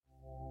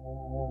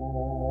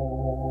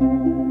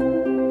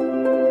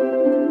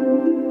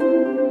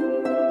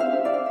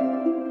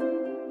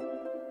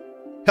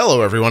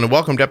Hello, everyone, and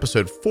welcome to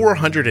episode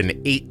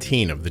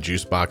 418 of the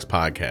Juicebox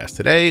Podcast.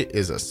 Today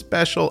is a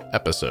special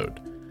episode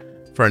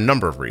for a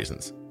number of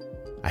reasons.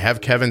 I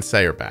have Kevin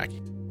Sayer back,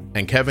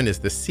 and Kevin is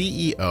the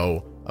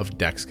CEO of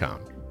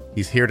Dexcom.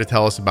 He's here to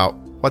tell us about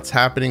what's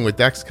happening with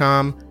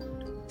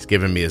Dexcom. He's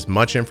given me as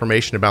much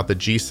information about the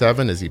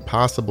G7 as he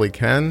possibly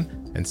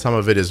can, and some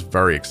of it is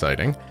very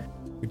exciting.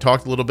 We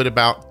talked a little bit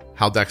about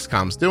how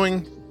Dexcom's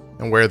doing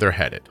and where they're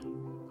headed.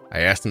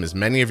 I asked him as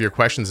many of your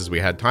questions as we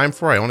had time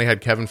for. I only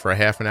had Kevin for a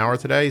half an hour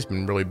today. He's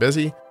been really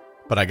busy,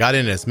 but I got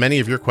in as many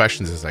of your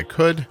questions as I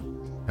could,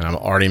 and I'm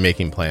already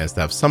making plans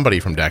to have somebody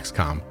from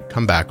Dexcom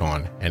come back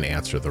on and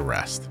answer the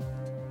rest.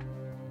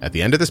 At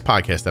the end of this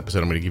podcast episode,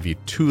 I'm going to give you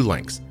 2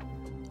 links.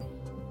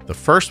 The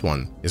first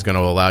one is going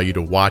to allow you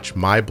to watch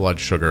my blood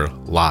sugar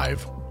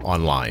live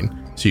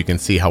online so you can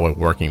see how a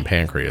working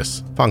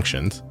pancreas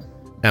functions,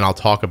 and I'll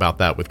talk about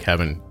that with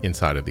Kevin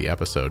inside of the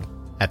episode.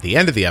 At the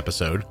end of the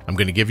episode, I'm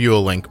going to give you a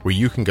link where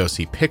you can go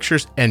see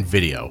pictures and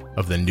video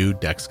of the new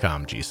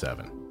Dexcom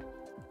G7.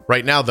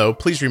 Right now, though,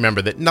 please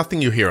remember that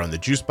nothing you hear on the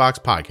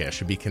Juicebox Podcast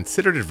should be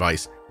considered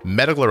advice,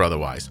 medical or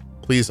otherwise.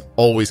 Please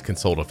always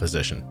consult a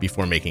physician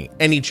before making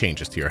any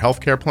changes to your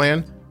healthcare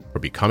plan or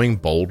becoming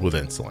bold with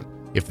insulin.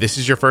 If this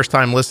is your first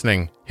time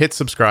listening, hit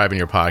subscribe in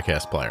your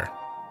podcast player.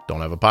 Don't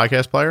have a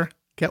podcast player?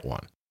 Get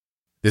one.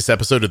 This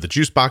episode of the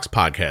Juicebox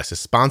Podcast is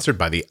sponsored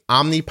by the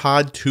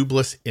Omnipod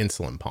tubeless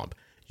insulin pump.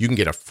 You can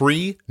get a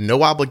free,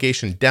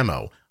 no-obligation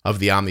demo of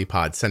the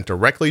Omnipod sent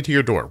directly to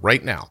your door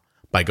right now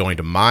by going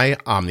to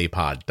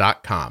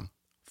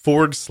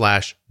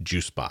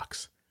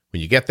myomnipod.com/juicebox.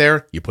 When you get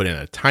there, you put in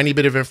a tiny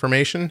bit of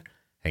information,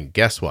 and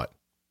guess what?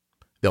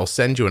 They'll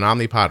send you an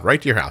Omnipod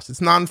right to your house. It's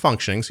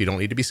non-functioning, so you don't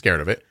need to be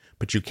scared of it,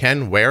 but you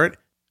can wear it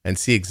and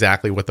see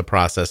exactly what the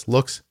process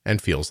looks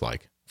and feels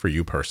like for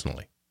you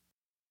personally.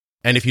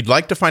 And if you'd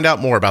like to find out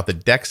more about the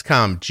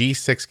Dexcom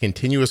G6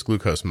 continuous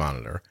glucose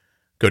monitor,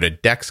 go to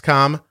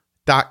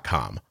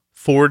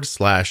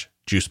dexcom.com/juicebox.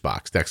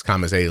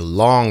 Dexcom is a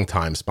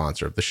longtime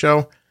sponsor of the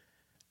show.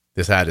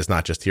 This ad is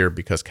not just here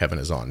because Kevin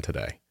is on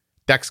today.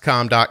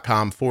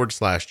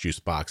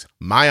 Dexcom.com/juicebox,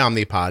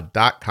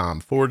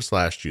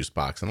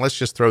 myomnipod.com/juicebox. And let's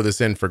just throw this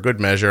in for good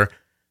measure.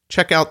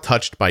 Check out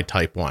Touched by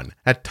Type 1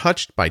 at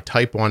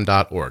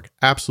touchedbytype1.org.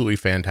 Absolutely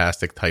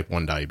fantastic type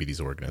 1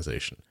 diabetes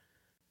organization.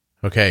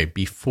 Okay,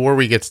 before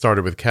we get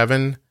started with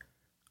Kevin,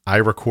 I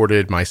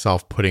recorded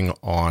myself putting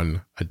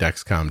on a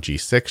Dexcom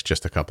G6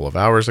 just a couple of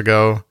hours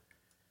ago,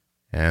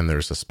 and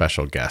there's a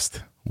special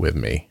guest with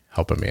me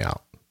helping me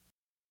out.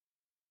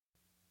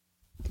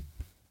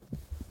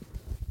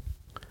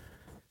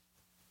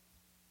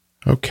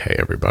 Okay,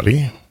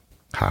 everybody.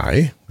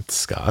 Hi, it's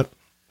Scott.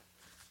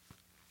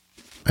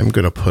 I'm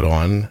going to put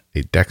on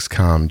a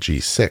Dexcom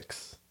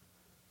G6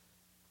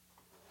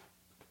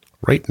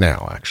 right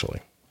now, actually.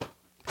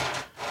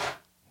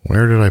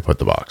 Where did I put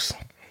the box?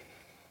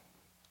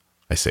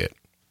 I see it.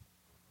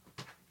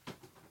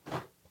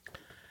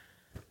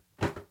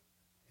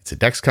 It's a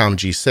Dexcom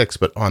G6,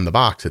 but on the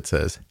box it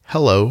says,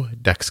 "Hello,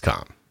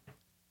 Dexcom,"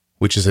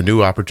 which is a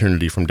new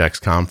opportunity from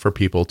Dexcom for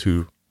people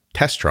to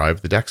test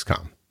drive the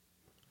Dexcom.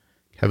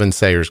 Kevin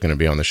Sayer is going to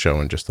be on the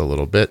show in just a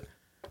little bit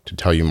to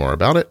tell you more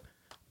about it,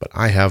 but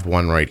I have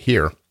one right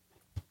here.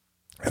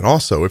 And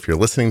also, if you're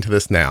listening to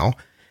this now,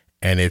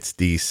 and it's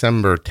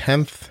December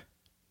 10th,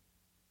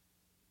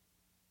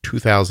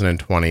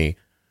 2020,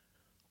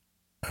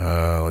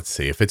 let's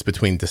see, if it's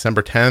between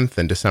December 10th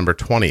and December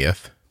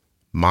 20th,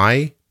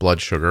 my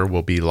blood sugar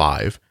will be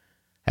live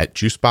at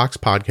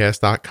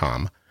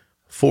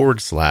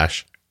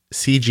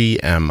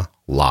juiceboxpodcast.com/CGM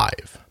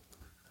live.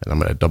 And I'm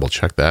going to double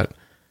check that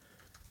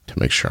to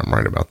make sure I'm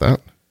right about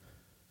that.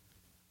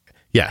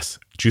 Yes,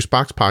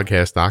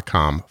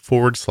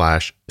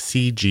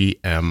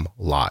 juiceboxpodcast.com/CGM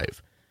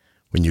live.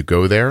 When you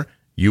go there,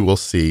 you will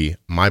see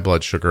my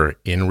blood sugar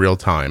in real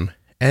time,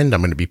 and I'm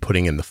going to be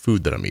putting in the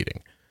food that I'm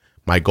eating.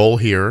 My goal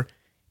here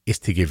is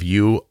to give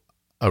you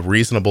a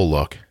reasonable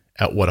look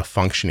at what a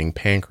functioning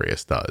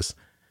pancreas does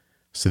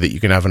so that you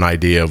can have an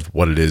idea of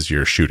what it is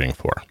you're shooting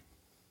for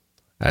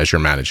as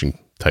you're managing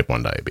type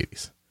 1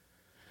 diabetes.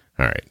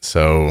 All right,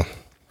 so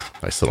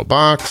nice little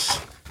box.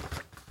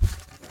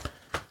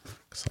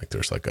 Looks like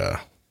there's like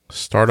a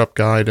startup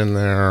guide in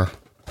there.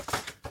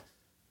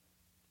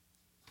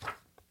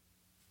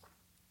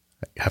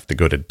 You have to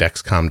go to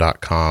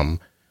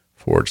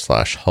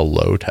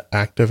dexcom.com/hello to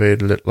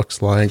activate it, it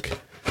looks like.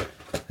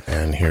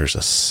 And here's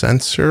a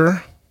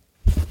sensor.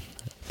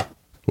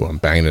 Oh, I'm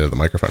banging into the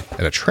microphone.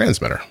 And a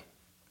transmitter.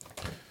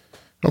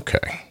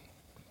 Okay.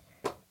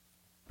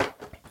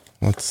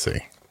 Let's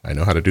see. I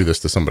know how to do this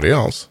to somebody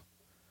else,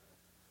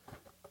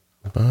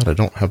 but I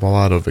don't have a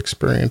lot of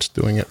experience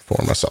doing it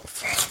for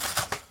myself.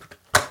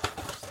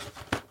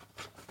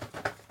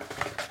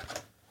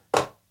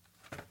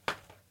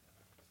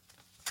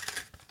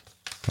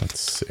 Let's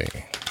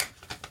see.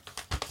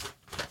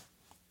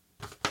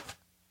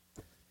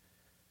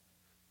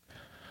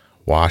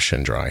 Wash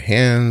and dry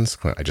hands.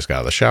 I just got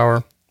out of the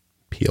shower.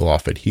 Peel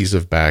off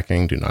adhesive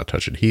backing. Do not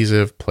touch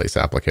adhesive. Place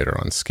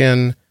applicator on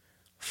skin.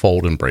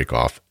 Fold and break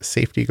off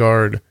safety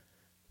guard.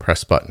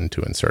 Press button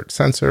to insert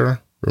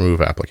sensor. Remove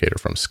applicator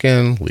from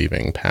skin,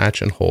 leaving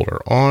patch and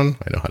holder on.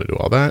 I know how to do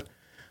all that.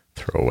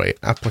 Throw away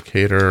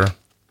applicator.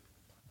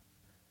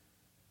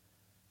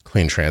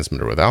 Clean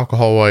transmitter with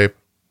alcohol wipe.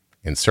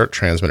 Insert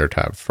transmitter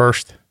tab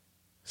first.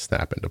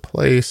 Snap into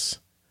place.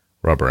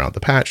 Rub around the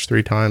patch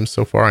 3 times.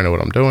 So far, I know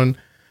what I'm doing.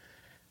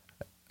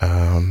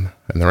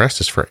 And the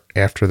rest is for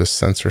after the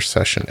sensor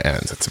session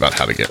ends. It's about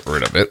how to get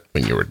rid of it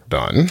when you were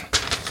done.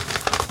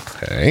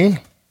 Okay.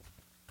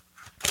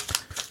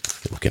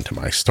 Look into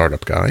my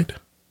startup guide.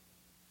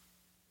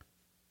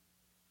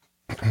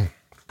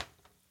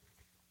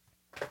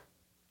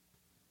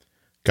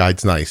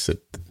 Guide's nice.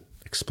 It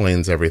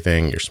explains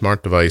everything, your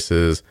smart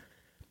devices,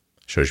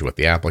 shows you what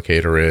the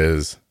applicator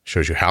is,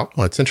 shows you how,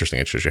 well, it's interesting.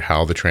 It shows you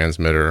how the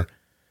transmitter,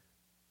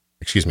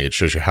 it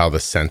shows you how the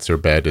sensor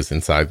bed is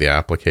inside the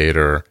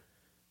applicator,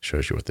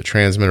 shows you what the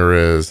transmitter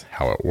is,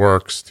 how it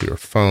works to your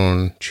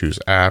phone, choose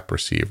app,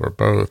 receive, or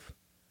both.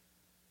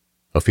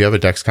 If you have a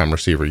Dexcom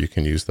receiver, you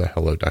can use the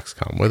Hello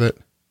Dexcom with it.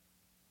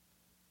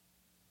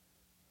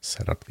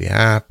 Set up the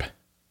app.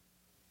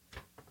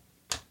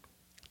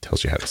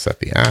 Tells you how to set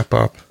the app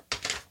up.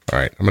 All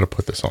right, I'm going to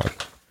put this on.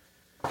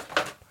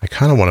 I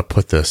kind of want to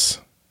put this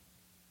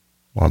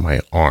on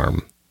my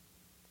arm.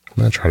 I'm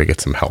going to try to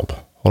get some help.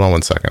 Hold on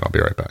one second. I'll be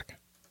right back.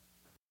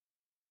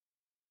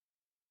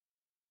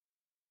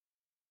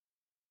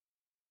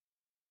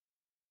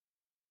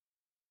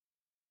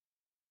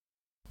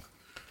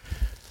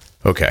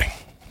 Okay,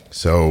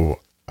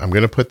 so I'm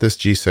going to put this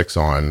G6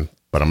 on,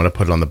 but I'm going to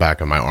put it on the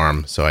back of my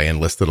arm. So I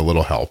enlisted a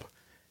little help.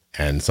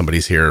 And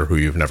somebody's here who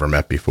you've never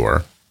met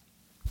before.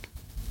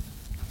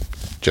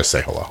 Just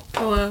say hello.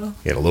 Hello.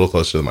 Get a little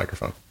closer to the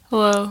microphone.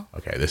 Hello.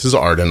 Okay, this is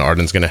Arden.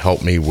 Arden's going to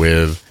help me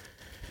with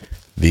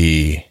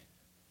the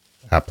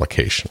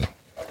application.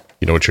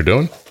 You know what you're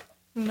doing?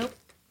 Nope.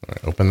 All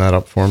right, open that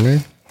up for me.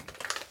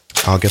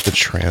 I'll get the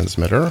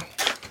transmitter.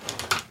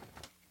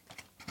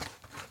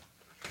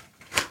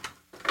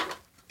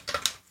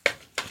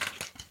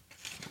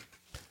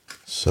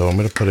 So I'm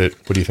going to put it,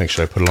 what do you think?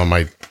 Should I put it on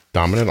my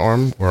dominant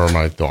arm or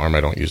the arm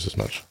I don't use as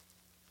much?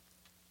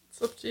 It's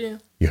up to you.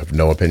 You have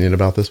no opinion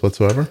about this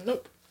whatsoever?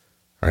 Nope.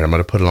 All right, I'm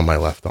going to put it on my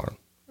left arm.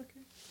 Okay.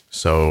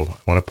 So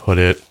I want to put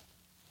it,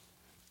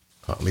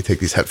 let me take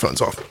these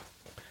headphones off.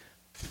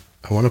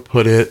 I want to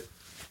put it,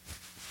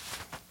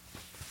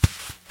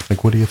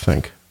 like, what do you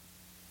think?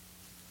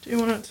 Do you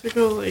want it to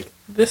go like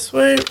this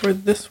way or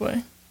this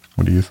way?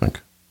 What do you think?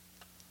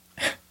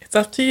 It's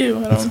up to you.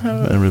 I don't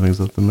have it.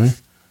 Everything's up to me.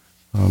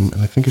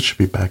 And I think it should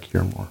be back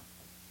here more.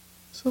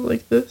 So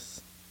like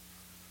this.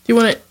 Do you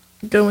want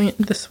it going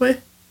this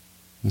way?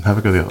 And have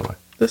it go the other way.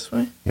 This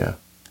way? Yeah.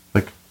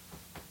 Like,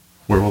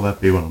 where will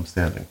that be when I'm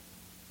standing?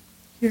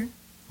 Here.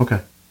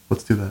 Okay,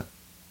 let's do that.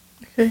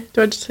 Okay.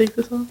 Do I just take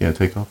this off? Yeah,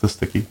 take off the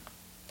sticky.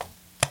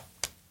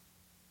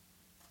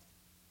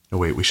 Oh,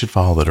 wait, we should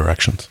follow the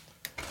directions.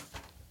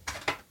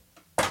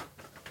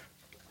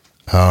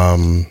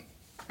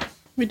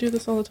 We do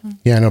this all the time.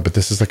 Yeah, I know, but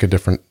this is like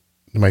it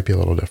might be a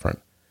little different.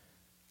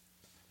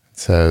 It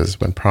says,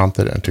 when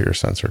prompted, enter your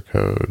sensor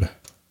code.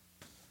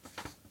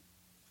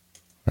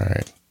 All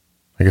right.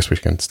 I guess we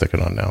can stick it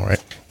on now,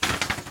 right?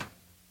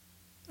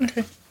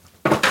 Okay.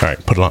 All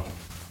right, put it on.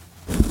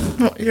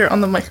 Oh, you're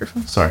on the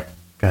microphone. Sorry.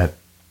 Go ahead.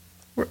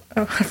 Oh,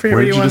 I forget Where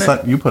where did you you want decide?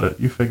 it. You put it.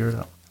 You figure it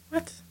out.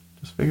 What?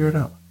 Just figure it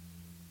out.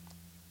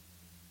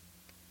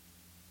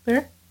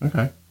 There?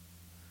 Okay.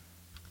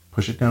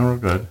 Push it down real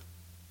good.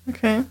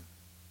 Okay.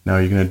 Now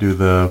you're going to do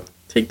the...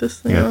 Take this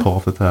thing Yeah, off. pull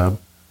off the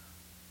tab.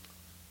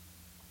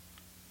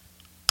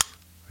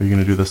 Are you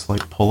going to do the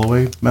slight pull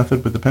away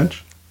method with the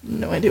pinch?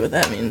 No idea what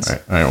that means. All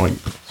right. Wait.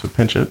 So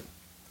pinch it.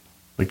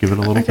 Like give it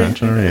a little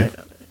pinch underneath. I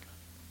got it.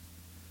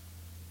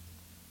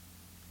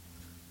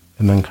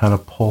 And then kind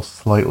of pull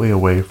slightly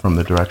away from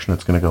the direction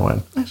it's going to go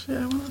in. Actually,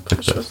 I want to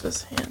push this. with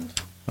this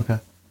hand. Okay.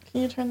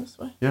 Can you turn this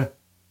way? Yeah.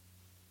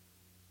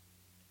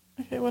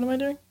 Okay, what am I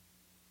doing?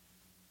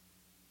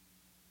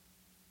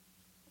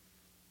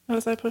 How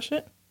does I push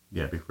it?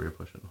 Yeah, before you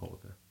push it and hold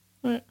it there.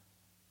 All right.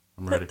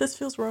 I'm ready. This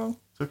feels wrong.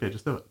 It's okay.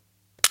 Just do it.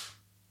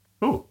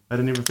 Oh, I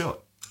didn't even feel it.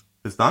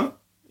 It's done?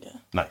 Yeah.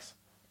 Nice.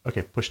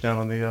 Okay, push down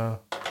on the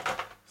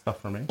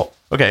stuff for me.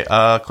 Okay,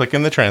 click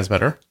in the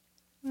transmitter.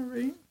 All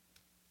right.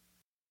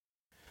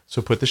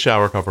 So put the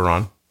shower cover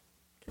on.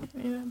 Okay,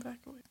 I need that back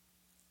away.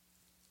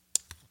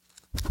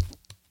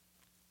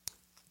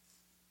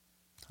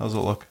 How's it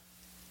look?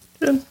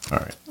 Good. All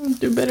right. I'll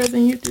do better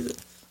than you do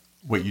this.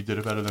 Wait, you did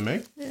it better than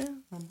me? Yeah.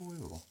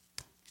 Unbelievable.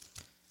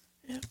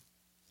 Yep.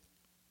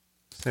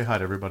 Say hi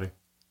to everybody.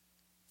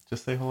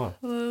 Just say hello.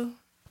 Hello.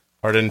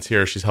 Arden's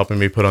here. She's helping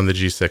me put on the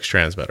G6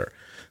 transmitter.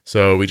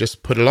 So we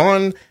just put it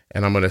on,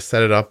 and I'm going to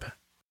set it up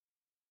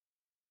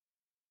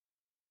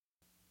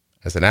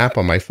as an app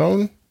on my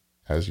phone,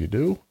 as you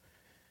do.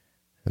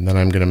 And then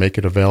I'm going to make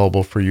it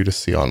available for you to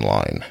see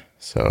online.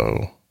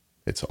 So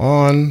it's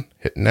on.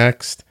 Hit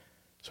next.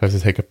 So I have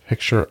to take a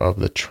picture of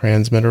the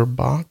transmitter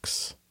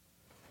box.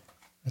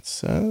 It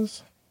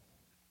says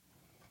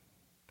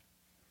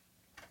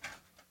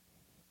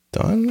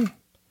done.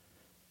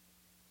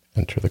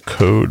 Enter the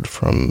code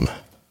from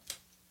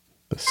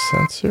the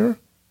sensor.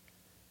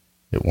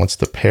 It wants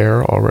to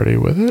pair already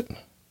with it.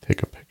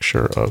 Take a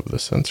picture of the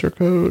sensor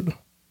code.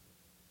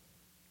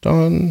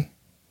 Done.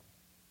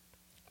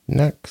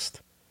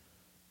 Next.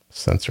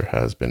 Sensor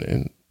has been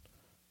in.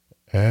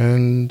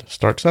 And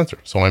start sensor.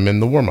 So I'm in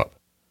the warm-up.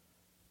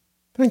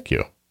 Thank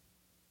you.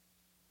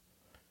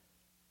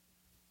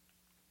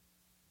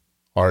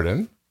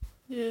 Arden.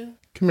 Yeah.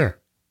 Come here.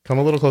 Come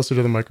a little closer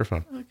to the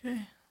microphone.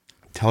 Okay.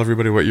 Tell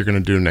everybody what you're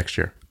going to do next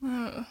year.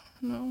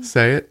 No.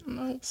 Say it.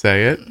 No.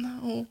 Say it.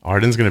 No.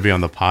 Arden's going to be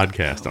on the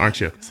podcast,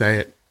 aren't you? Say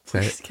it. Say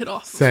Please it. get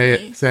off. Say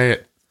of me. it. Say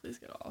it. Please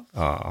get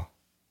off.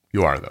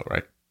 You are though,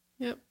 right?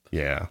 Yep.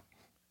 Yeah.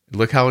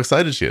 Look how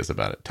excited she is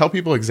about it. Tell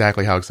people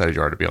exactly how excited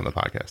you are to be on the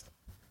podcast.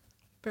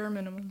 Bare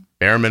minimum.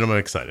 Bare minimum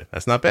excited.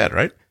 That's not bad,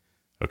 right?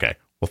 Okay.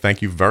 Well,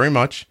 thank you very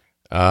much.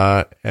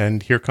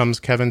 And here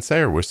comes Kevin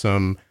Sayer with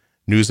some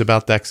news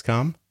about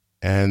Dexcom.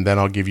 And then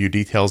I'll give you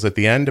details at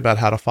the end about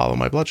how to follow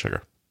my blood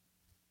sugar.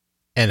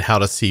 And how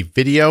to see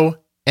video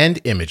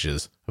and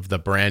images of the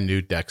brand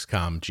new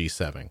Dexcom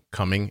G7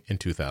 coming in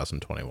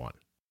 2021.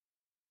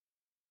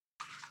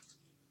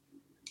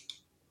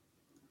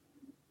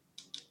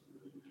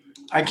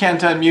 I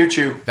can't unmute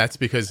you. That's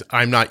because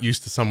I'm not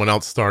used to someone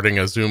else starting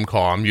a Zoom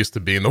call. I'm used to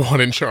being the one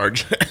in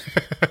charge.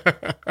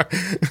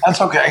 That's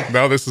okay.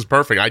 No, this is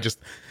perfect.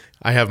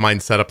 I have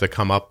mine set up to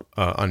come up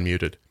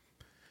unmuted.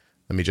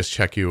 Let me just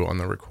check you on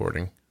the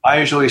recording. I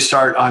usually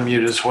start on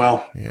mute as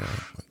well. Yeah,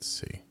 let's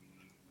see.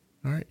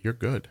 All right, you're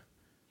good.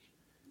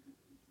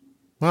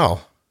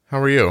 Well, how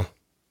are you?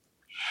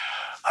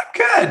 I'm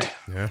good.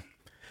 Yeah.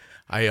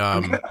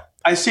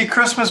 I see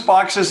Christmas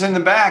boxes in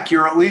the back.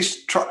 You're at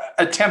least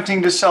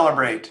attempting to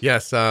celebrate.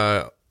 Yes,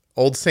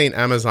 Old Saint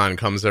Amazon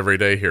comes every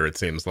day here, it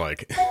seems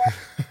like.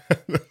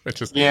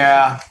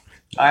 Yeah,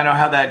 I know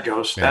how that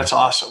goes. Yeah. That's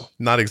awesome.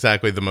 Not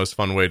exactly the most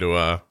fun way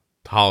to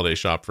holiday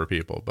shop for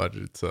people, but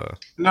it's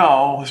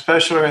No,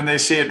 especially when they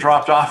see it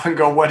dropped off and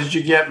go, "What did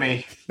you get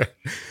me?"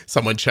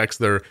 someone checks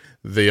the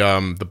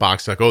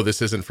box like, "Oh,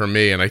 this isn't for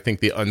me," and I think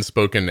the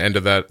unspoken end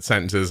of that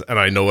sentence is, "And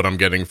I know what I'm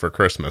getting for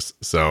Christmas."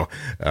 So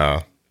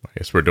I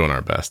guess we're doing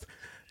our best.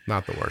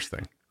 Not the worst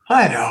thing.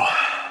 I know.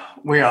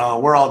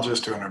 We're all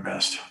just doing our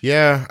best.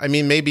 Yeah, I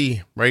mean,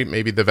 maybe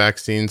the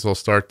vaccines will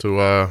start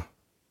to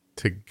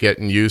get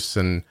in use,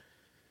 and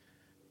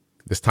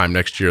this time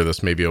next year,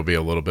 this maybe will be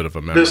a little bit of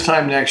a memory. This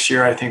time next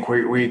year, I think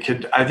we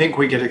could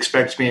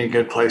expect to be in a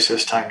good place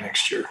this time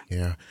next year.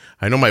 Yeah,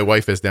 I know my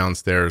wife is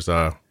downstairs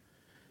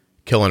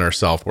killing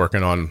herself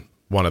working on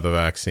one of the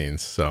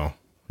vaccines. So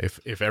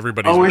if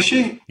everybody's is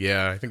she?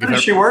 Yeah, I think. Who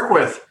does she work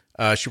with?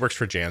 She works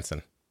for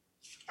Janssen.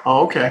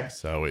 Oh, okay.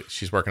 So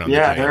she's working on the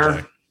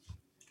J&J.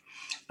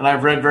 And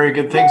I've read very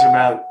good things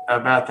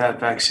about that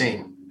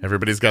vaccine.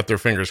 Everybody's got their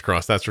fingers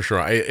crossed. That's for sure.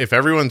 If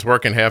everyone's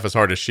working half as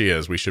hard as she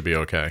is, we should be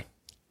okay.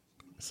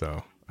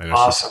 So I know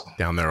awesome. She's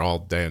down there all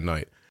day and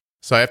night.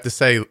 So I have to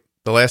say,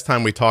 the last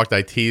time we talked,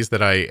 I teased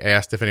that I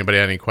asked if anybody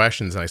had any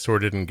questions, and I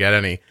sort of didn't get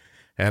any.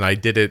 And I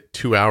did it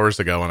 2 hours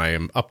ago, and I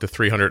am up to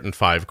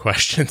 305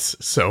 questions.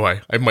 So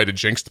I might have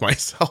jinxed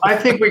myself. I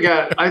don't think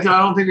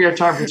we have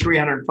time for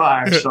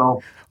 305.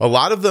 So a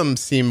lot of them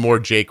seem more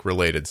Jake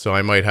related. So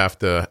I might have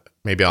to,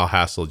 maybe I'll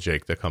hassle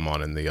Jake to come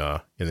on in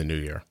the new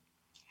year.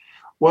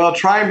 Well,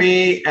 try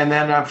me, and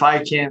then if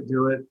I can't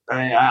do it,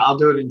 I'll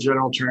do it in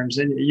general terms.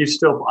 And you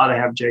still ought to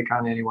have Jake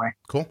on anyway.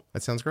 Cool.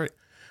 That sounds great.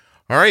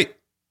 All right.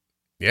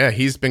 Yeah,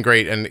 he's been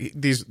great. And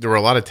there were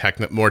a lot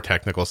of more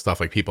technical stuff,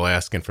 like people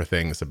asking for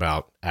things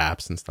about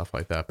apps and stuff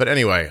like that. But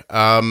anyway,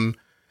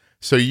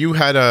 so you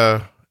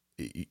had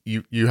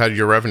you had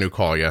your revenue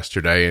call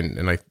yesterday, and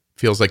it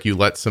feels like you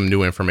let some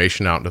new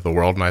information out into the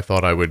world, and I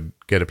thought I would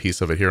get a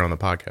piece of it here on the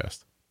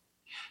podcast.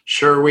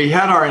 Sure. We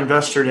had our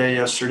investor day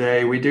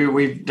yesterday.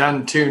 We've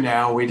done two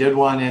now. We did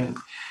one in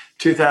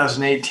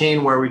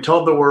 2018 where we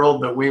told the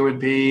world that we would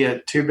be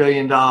at $2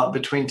 billion,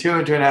 between $2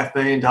 and $2.5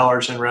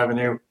 billion in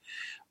revenue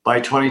by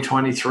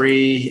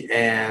 2023.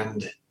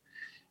 And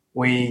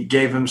we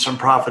gave them some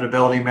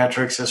profitability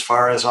metrics as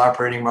far as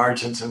operating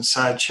margins and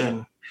such.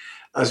 And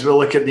as we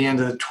look at the end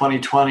of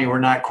 2020, we're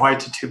not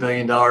quite to $2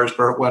 billion, but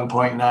at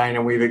 1.9,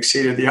 and we've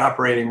exceeded the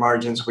operating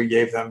margins we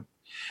gave them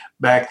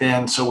back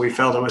then. So we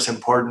felt it was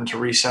important to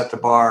reset the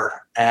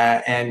bar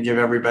and give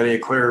everybody a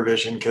clearer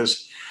vision,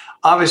 because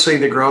obviously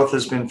the growth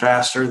has been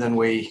faster than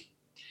we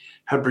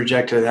had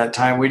projected at that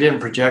time. We didn't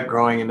project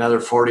growing another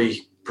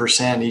 40%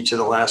 each of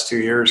the last 2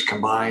 years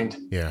combined,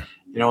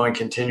 and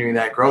continuing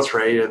that growth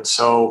rate. And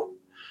so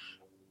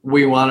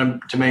we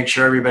wanted to make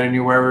sure everybody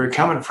knew where we were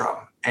coming from.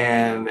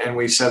 And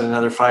we set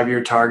another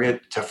 5-year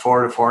target to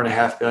 $4 to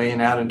 $4.5 billion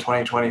out in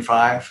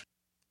 2025.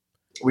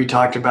 We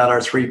talked about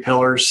our 3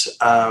 pillars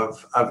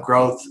of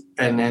growth,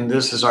 and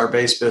this is our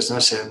base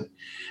business in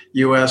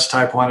U.S.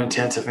 type 1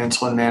 intensive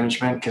insulin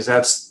management, because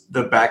that's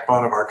the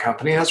backbone of our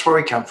company. That's where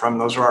we come from.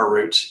 Those are our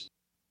roots.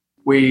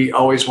 we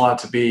always want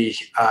to be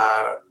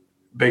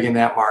big in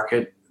that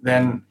market.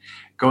 Then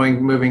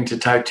moving to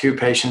type 2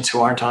 patients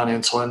who aren't on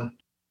insulin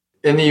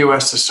in the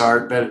US to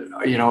start, but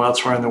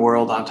elsewhere in the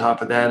world on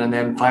top of that. And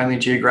then finally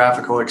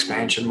geographical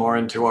expansion more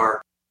into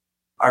our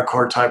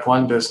core type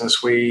 1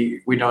 business.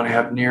 We don't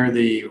have near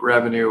the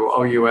revenue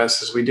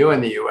OUS as we do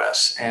in the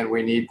US, and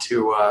we need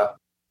to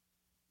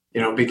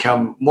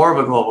become more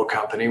of a global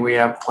company. We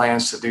have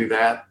plans to do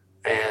that.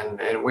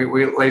 And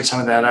we laid some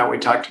of that out. We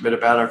talked a bit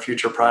about our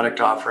future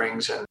product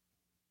offerings and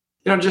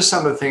just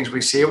some of the things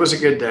we see. It was a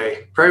good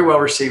day. Very well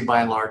received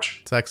by and large.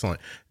 It's excellent.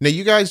 Now,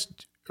 you guys,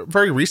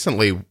 very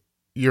recently,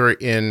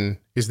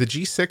 is the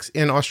G6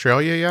 in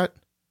Australia yet?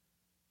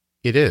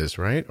 It is,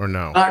 right? Or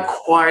no? Not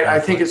quite. I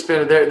think it's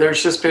been there.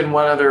 There's just been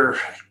one other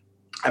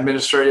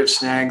administrative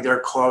snag. They're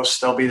close.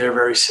 They'll be there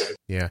very soon.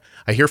 Yeah.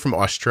 I hear from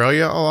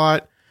Australia a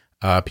lot.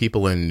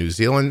 People in New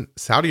Zealand.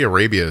 Saudi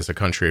Arabia is a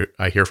country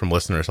I hear from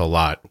listeners a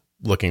lot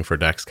looking for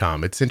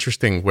Dexcom. It's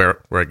interesting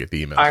where I get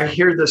the emails. I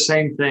hear the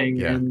same thing.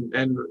 Yeah.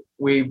 And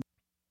we're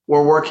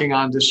working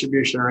on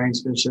distribution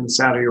arrangements in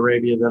Saudi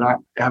Arabia that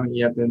haven't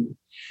yet been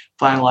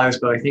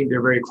finalized, but I think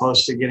they're very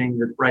close to getting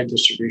the right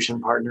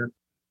distribution partner.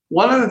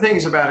 One of the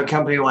things about a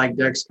company like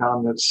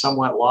Dexcom that's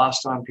somewhat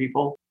lost on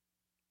people,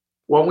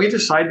 when we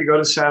decide to go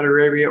to Saudi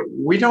Arabia,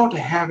 we don't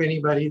have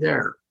anybody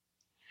there.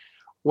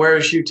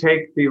 Whereas you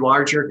take the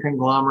larger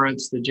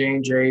conglomerates, the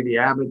J&J, the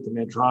Abbott, the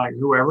Medtronic,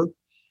 whoever,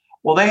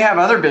 well, they have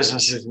other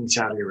businesses in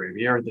Saudi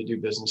Arabia, or they do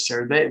business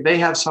there. They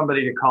have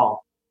somebody to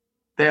call.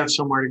 They have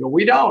somewhere to go.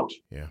 We don't.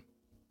 Yeah.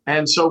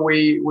 And so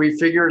we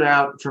figured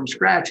out from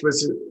scratch, which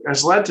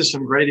has led to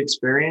some great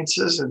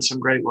experiences and some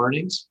great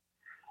learnings.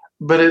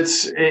 But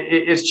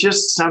it's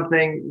just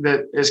something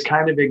that is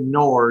kind of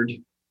ignored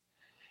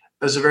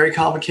as a very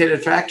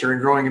complicated factor in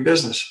growing a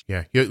business.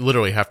 Yeah, you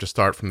literally have to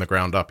start from the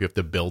ground up. You have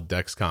to build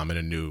Dexcom in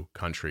a new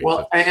country.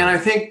 Well, and I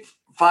think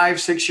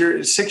 6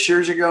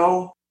 years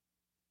ago,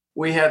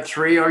 we had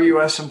 3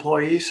 OUS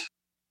employees.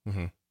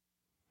 Mm-hmm.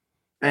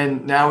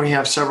 And now we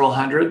have several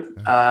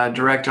hundred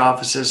direct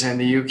offices in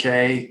the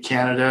UK,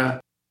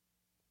 Canada,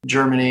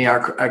 Germany,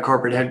 our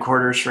corporate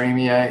headquarters for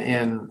EMEA.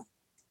 In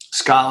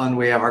Scotland,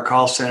 we have our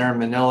call center in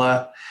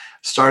Manila.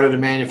 Started a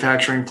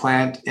manufacturing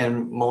plant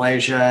in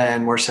Malaysia,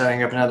 and we're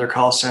setting up another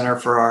call center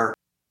for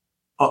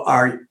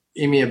our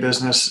EMEA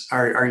business,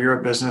 our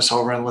Europe business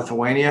over in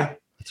Lithuania.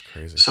 That's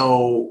crazy.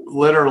 So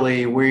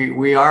literally,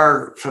 we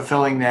are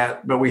fulfilling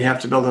that, but we have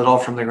to build it all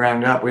from the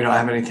ground up. We don't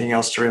have anything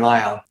else to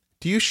rely on.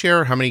 Do you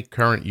share how many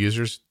current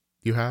users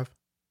you have?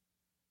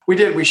 We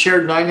did. We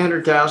shared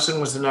 900,000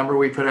 was the number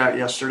we put out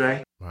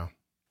yesterday. Wow.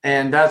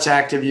 And that's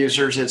active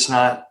users. It's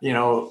not,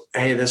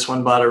 hey, this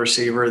one bought a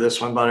receiver,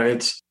 this one bought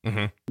it's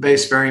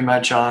based very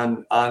much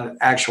on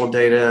actual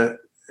data,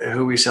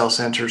 who we sell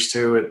sensors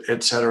to,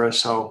 et cetera.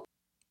 So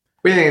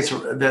we think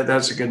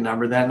that's a good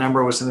number. That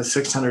number was in the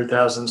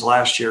 600,000s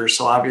last year.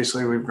 So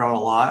obviously we've grown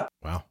a lot.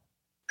 Wow.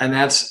 And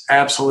that's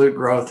absolute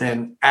growth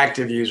in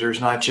active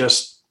users, not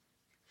just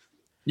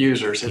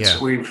users.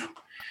 We've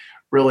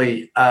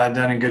really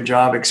done a good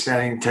job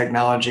expanding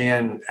technology,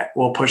 and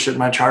we'll push it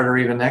much harder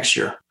even next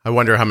year. I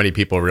wonder how many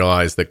people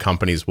realize that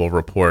companies will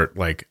report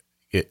like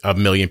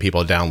 1 million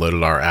people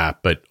downloaded our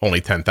app, but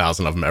only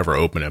 10,000 of them ever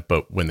open it.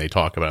 But when they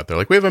talk about it, they're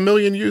like, we have 1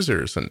 million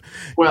users. And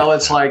well,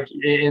 it's like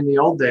in the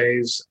old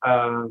days,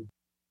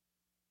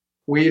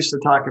 we used to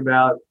talk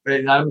about,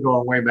 and I'm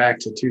going way back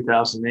to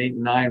 2008 and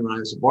 2009 when I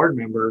was a board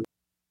member.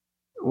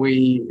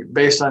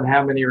 Based on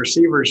how many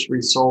receivers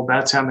we sold,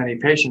 that's how many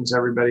patients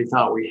everybody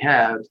thought we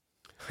had.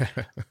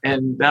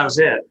 And that was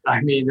it. I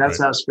mean, that's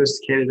right. How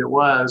sophisticated it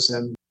was.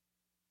 And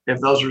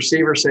if those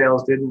receiver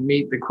sales didn't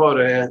meet the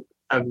quota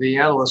of the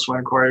analyst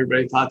one quarter,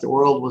 everybody thought the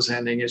world was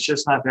ending. It's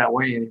just not that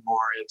way anymore.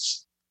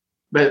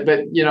 But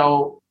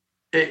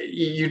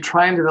you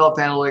try and develop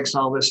analytics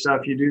and all this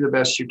stuff. You do the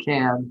best you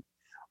can.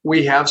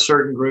 We have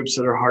certain groups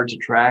that are hard to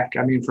track.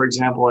 I mean, for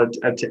example,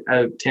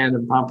 a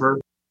Tandem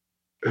pumper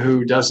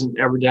who doesn't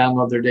ever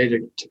download their data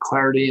to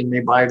Clarity, and they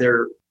buy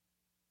their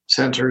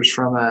sensors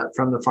from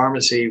the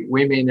pharmacy,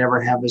 we may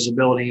never have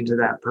visibility into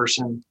that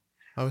person.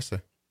 Obviously.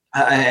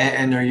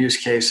 And their use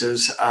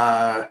cases.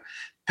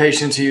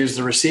 Patients who use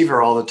the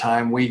receiver all the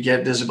time, we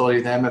get visibility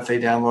to them if they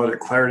download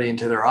Clarity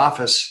into their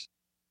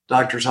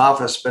doctor's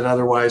office, but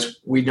otherwise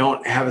we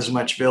don't have as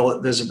much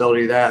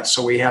visibility to that.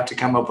 So we have to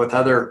come up with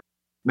other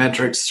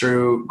metrics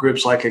through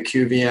groups like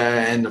IQVIA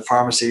and the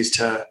pharmacies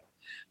to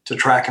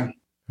track them.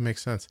 That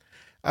makes sense.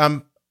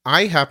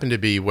 I happen to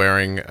be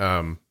wearing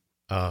a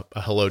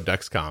Hello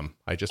Dexcom.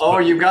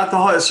 You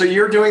got so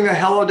you're doing the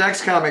Hello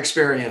Dexcom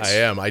experience. I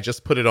am. I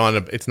just put it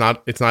on. It's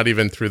not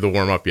even through the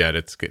warm up yet.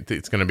 It's going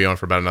to be on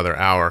for about another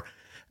hour,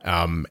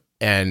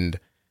 and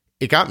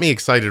it got me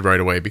excited right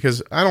away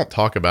because I don't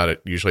talk about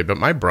it usually, but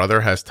my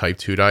brother has type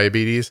 2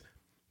 diabetes,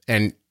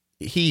 and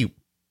he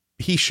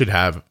should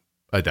have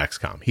a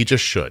Dexcom. He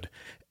just should,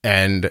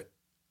 and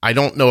I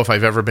don't know if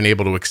I've ever been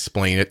able to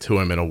explain it to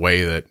him in a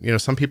way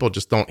that, some people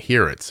just don't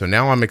hear it. So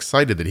now I'm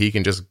excited that he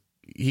can just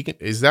he can,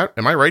 is that,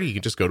 am I right? He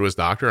can just go to his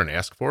doctor and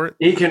ask for it?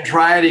 He can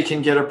try it. He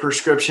can get a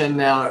prescription.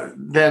 Now,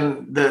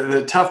 then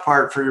the tough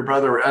part for your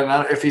brother,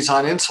 and if he's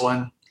on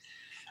insulin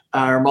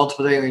or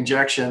multiple daily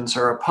injections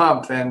or a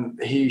pump, then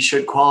he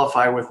should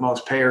qualify with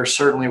most payers,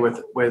 certainly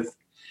with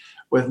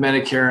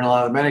Medicare and a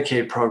lot of the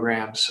Medicaid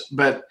programs.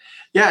 But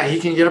yeah, he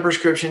can get a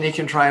prescription, he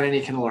can try it, and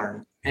he can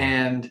learn.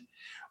 And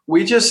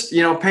we just,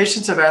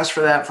 patients have asked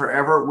for that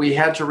forever. We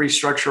had to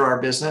restructure our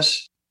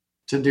business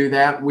to do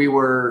that.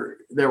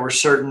 There were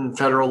certain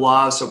federal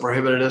laws that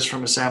prohibited us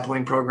from a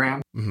sampling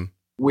program. Mm-hmm.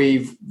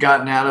 We've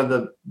gotten out of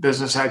the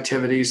business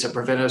activities that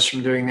prevent us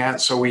from doing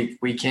that, so we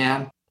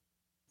can.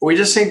 We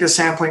just think the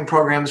sampling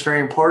program is very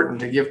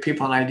important to give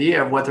people an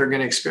idea of what they're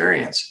going to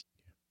experience.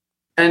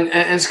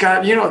 And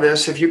Scott, you know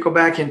this, if you go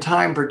back in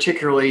time,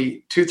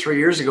 particularly 2-3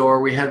 years ago, where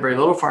we had very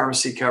little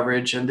pharmacy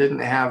coverage and didn't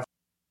have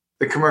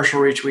the commercial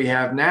reach we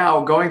have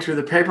now, going through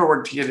the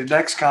paperwork to get a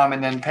Dexcom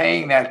and then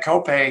paying that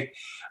copay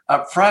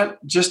up front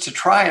just to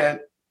try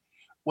it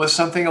was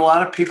something a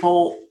lot of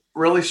people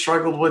really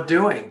struggled with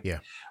doing. Yeah.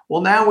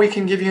 Well, now we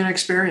can give you an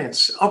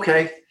experience.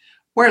 Okay,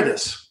 wear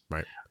this.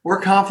 Right.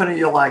 We're confident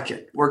you'll like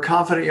it. We're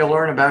confident you'll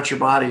learn about your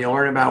body. You'll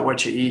learn about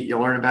what you eat.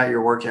 You'll learn about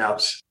your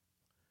workouts.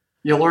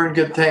 You'll learn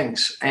good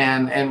things.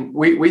 And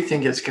we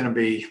think it's going to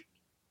be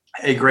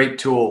a great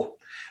tool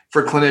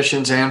for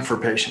clinicians and for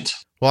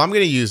patients. Well, I'm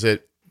going to use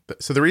it.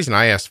 So the reason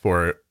I asked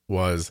for it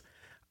was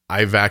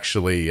I've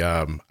actually,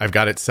 I've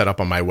got it set up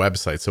on my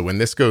website. So when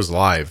this goes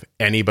live,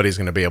 anybody's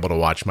going to be able to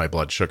watch my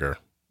blood sugar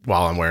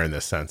while I'm wearing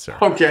this sensor.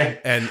 Okay.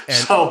 And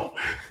so,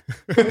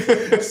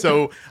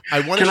 so I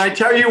want to, can I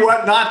tell you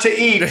what not to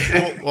eat?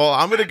 well,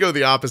 I'm going to go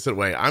the opposite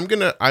way.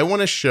 I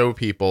want to show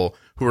people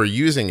who are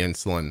using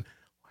insulin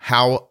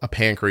how a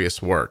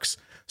pancreas works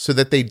so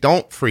that they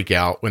don't freak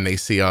out when they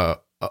see a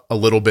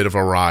little bit of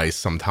a rise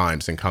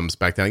sometimes and comes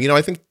back down.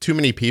 I think too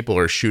many people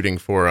are shooting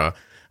for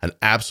an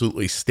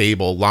absolutely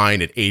stable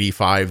line at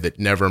 85 that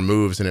never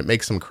moves, and it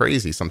makes them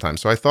crazy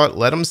sometimes. So I thought,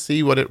 let them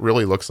see what it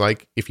really looks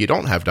like if you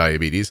don't have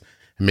diabetes,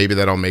 and maybe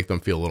that'll make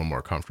them feel a little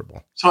more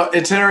comfortable. So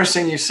it's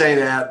interesting you say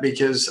that,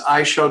 because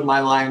I showed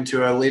my line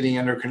to a leading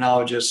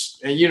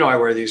endocrinologist, and I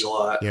wear these a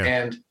lot. Yeah.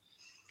 And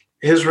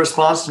his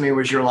response to me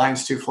was, your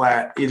line's too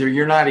flat. Either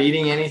you're not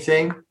eating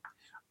anything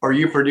or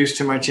you produce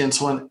too much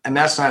insulin, and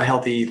that's not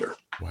healthy either.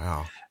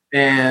 Wow.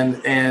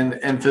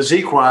 And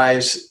physique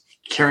wise,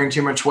 carrying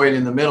too much weight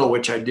in the middle,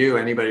 which I do,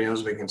 anybody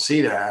knows we can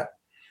see that,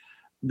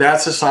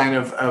 that's a sign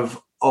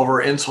of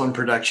over insulin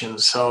production.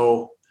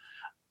 So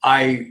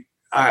I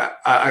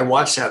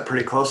watch that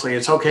pretty closely.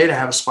 It's okay to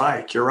have a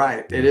spike. You're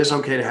right. It is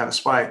okay to have a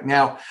spike.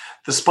 Now,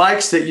 the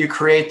spikes that you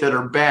create that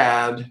are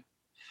bad,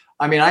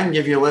 I can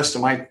give you a list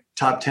of my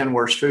top 10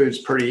 worst foods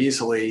pretty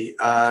easily.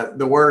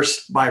 The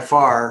worst by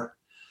far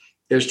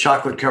is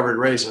chocolate covered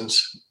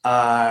raisins,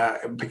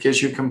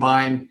 because you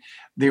combine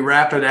the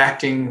rapid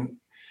acting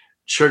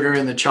sugar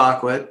in the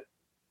chocolate,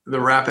 the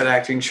rapid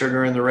acting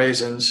sugar in the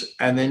raisins,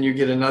 and then you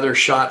get another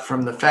shot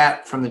from the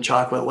fat from the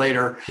chocolate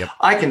later. Yep.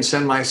 I can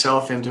send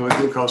myself into a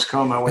glucose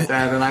coma with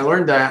that. And I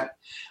learned that.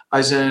 I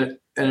was in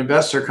an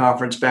investor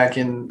conference back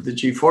in the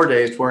G4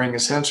 days wearing a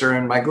sensor,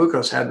 and my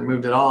glucose hadn't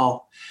moved at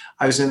all.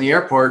 I was in the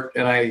airport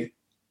and I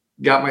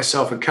got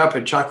myself a cup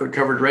of chocolate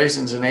covered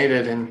raisins and ate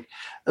it. And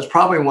that's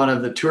probably one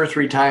of the 2 or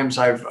 3 times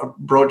I've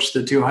broached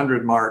the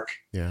 200 mark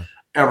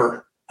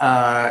ever.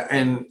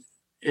 And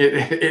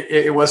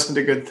it wasn't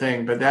a good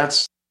thing, but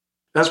that's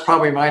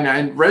probably mine.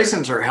 And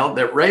raisins are all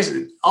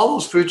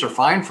those foods are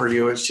fine for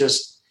you. It's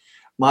just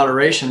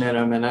moderation in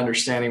them and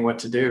understanding what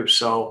to do.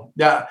 So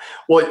yeah,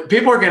 well,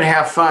 people are going to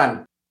have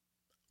fun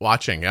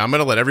watching. I'm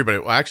going to let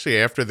everybody, actually,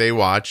 after they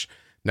watch,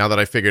 now that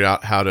I figured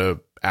out how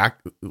to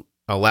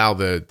allow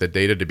the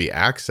data to be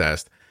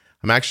accessed,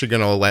 I'm actually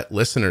going to let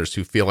listeners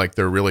who feel like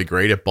they're really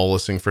great at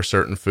bolusing for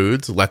certain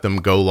foods, let them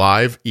go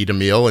live, eat a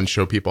meal, and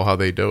show people how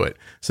they do it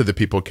so that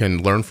people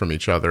can learn from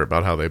each other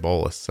about how they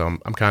bolus. So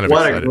I'm kind of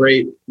excited.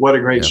 What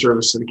a great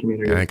service to the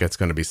community. I think that's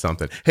going to be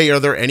something. Hey, are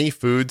there any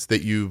foods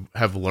that you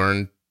have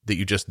learned that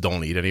you just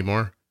don't eat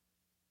anymore?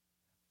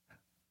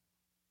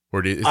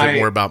 Or is it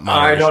more about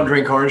moderation? I don't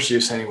drink orange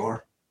juice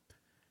anymore.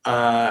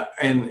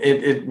 And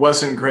it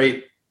wasn't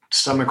great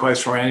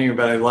stomach-wise for any,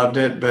 but I loved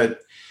it. But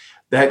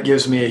that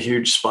gives me a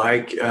huge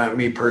spike,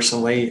 me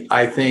personally.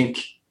 I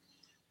think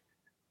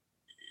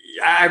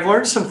I've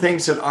learned some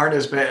things that aren't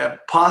as bad.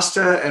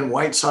 Pasta and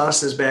white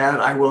sauce is bad.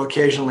 I will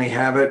occasionally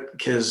have it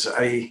because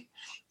I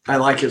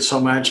like it so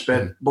much.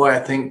 But boy, I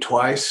think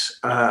twice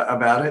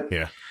about it.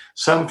 Yeah.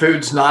 Some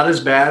foods not as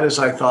bad as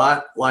I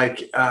thought.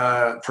 Like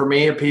for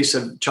me, a piece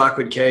of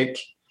chocolate cake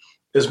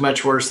is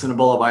much worse than a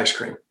bowl of ice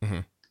cream. Mm-hmm.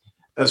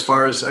 As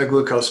far as a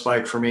glucose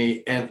spike for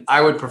me. And I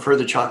would prefer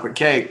the chocolate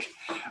cake.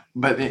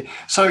 But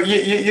so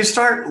you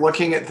start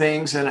looking at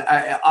things, and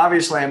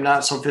obviously I'm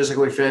not so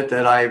physically fit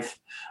that I've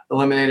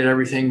eliminated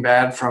everything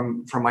bad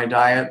from my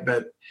diet.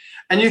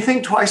 And you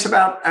think twice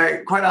about,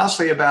 quite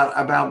honestly,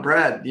 about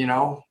bread.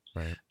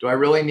 Right. Do I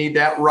really need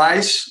that?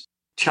 Rice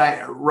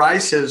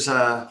is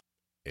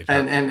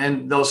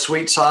And those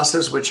sweet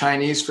sauces with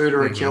Chinese food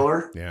are a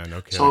killer. Yeah,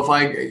 no kidding. So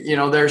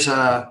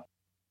if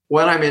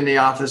when I'm in the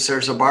office,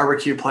 there's a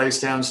barbecue place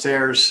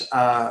downstairs,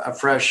 a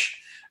fresh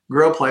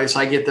grill place.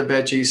 I get the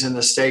veggies and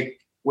the steak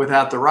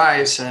without the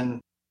rice, and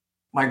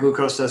my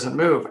glucose doesn't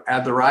move.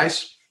 Add the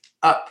rice,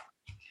 up.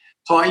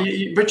 So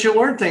but you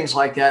learn things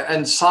like that.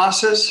 And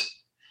sauces,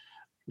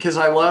 because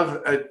I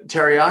love a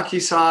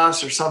teriyaki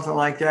sauce or something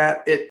like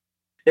that,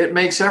 it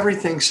makes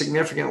everything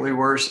significantly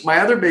worse. My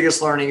other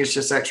biggest learning is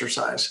just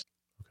exercise.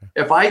 Okay.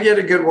 If I get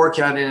a good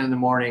workout in the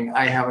morning,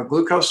 I have a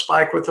glucose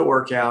spike with the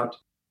workout,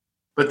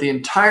 but the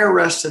entire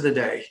rest of the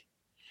day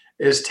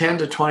is 10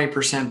 to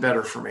 20%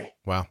 better for me.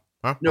 Wow.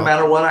 No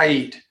matter what I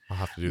eat. I'll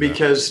have to do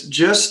because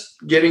just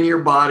getting your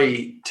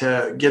body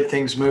to get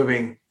things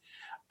moving,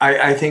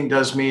 I think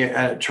does me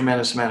a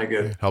tremendous amount of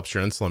good. It helps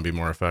your insulin be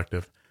more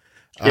effective.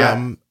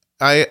 Yeah.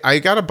 I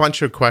got a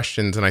bunch of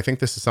questions, and I think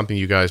this is something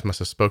you guys must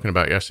have spoken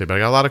about yesterday, but I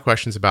got a lot of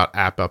questions about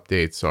app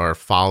updates or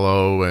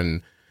Follow,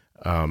 and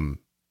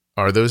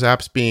are those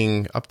apps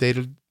being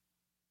updated?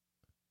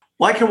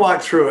 Well, I can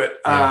walk through it.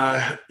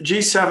 Yeah.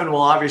 G7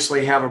 will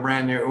obviously have a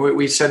brand new,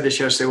 we said this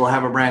yesterday, we'll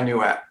have a brand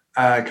new app,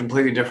 a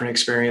completely different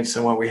experience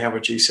than what we have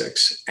with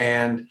G6.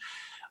 And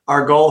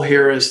our goal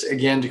here is,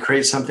 again, to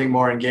create something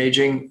more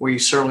engaging. We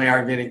certainly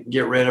are going to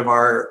get rid of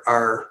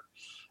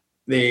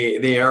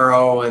the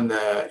arrow and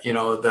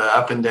the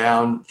up and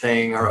down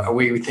thing, or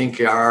we think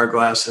our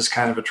hourglass is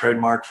kind of a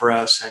trademark for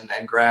us,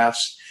 and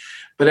graphs.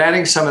 But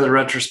adding some of the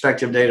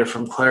retrospective data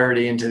from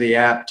Clarity into the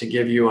app to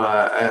give you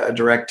a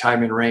direct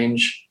time and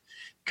range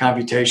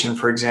computation,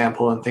 for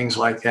example, and things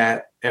like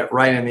that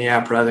right in the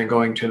app rather than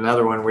going to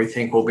another one, we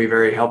think will be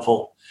very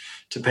helpful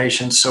to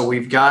patients. So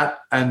we've got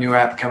a new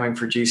app coming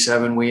for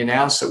G7. We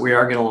announced that we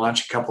are going to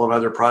launch a couple of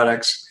other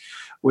products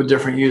with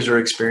different user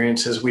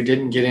experiences. We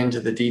didn't get into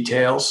the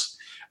details,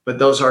 but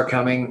those are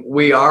coming.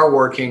 We are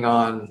working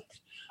on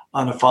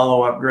a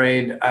Follow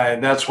upgrade.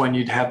 That's one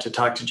you'd have to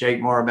talk to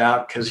Jake more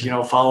about, because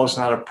Follow is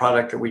not a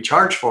product that we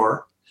charge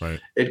for. Right.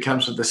 It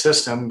comes with the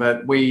system,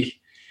 but we,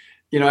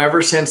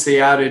 ever since the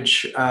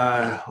outage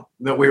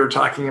that we were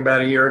talking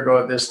about a year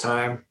ago at this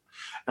time,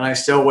 and I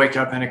still wake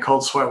up in a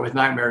cold sweat with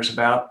nightmares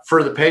about,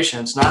 for the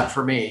patients, not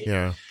for me.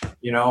 Yeah.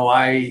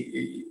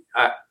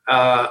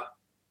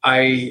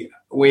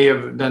 We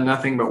have done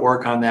nothing but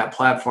work on that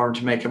platform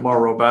to make it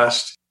more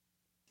robust.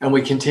 And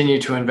we continue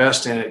to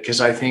invest in it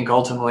because I think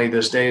ultimately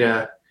this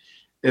data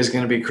is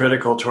going to be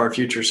critical to our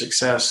future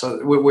success.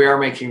 So we are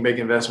making big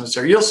investments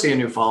there. You'll see a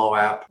new Follow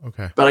app,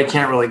 but I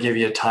can't really give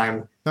you a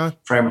time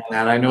frame on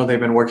that. I know they've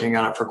been working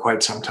on it for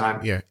quite some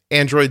time. Yeah.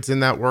 Android's in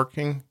that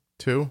working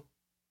too?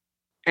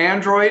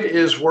 Android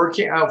is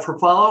working for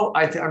Follow.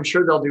 I'm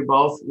sure they'll do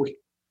both.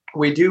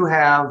 We do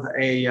have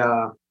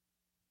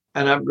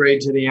an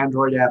upgrade to the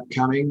Android app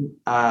coming.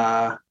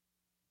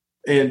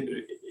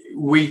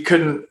 We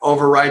couldn't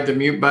override the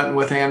mute button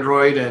with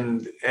Android,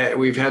 and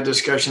we've had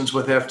discussions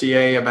with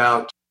FDA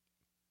about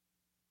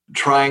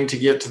trying to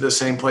get to the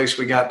same place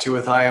we got to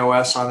with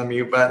iOS on the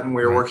mute button.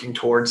 We're working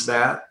towards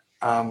that.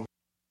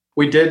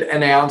 We did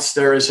announce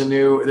there's an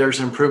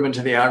improvement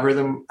to the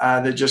algorithm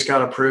that just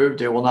got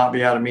approved. It will not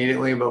be out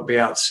immediately, but will be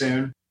out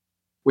soon.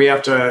 We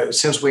have to,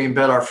 since we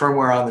embed our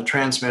firmware on the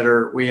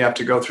transmitter, we have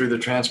to go through the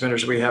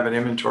transmitters we have in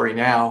inventory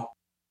now.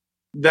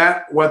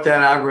 What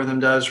that algorithm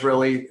does,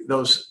 really,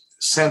 those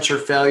sensor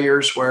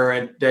failures where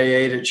at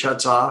day 8 it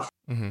shuts off,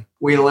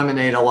 we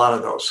eliminate a lot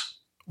of those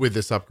with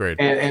this upgrade.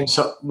 And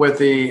so with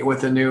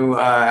the new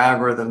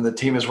algorithm, the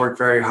team has worked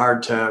very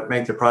hard to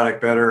make the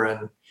product better,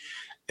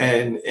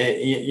 and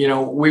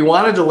we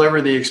want to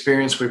deliver the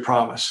experience we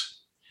promise.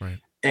 Right.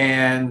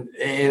 And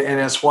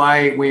that's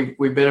why we've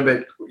been a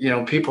bit,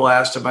 people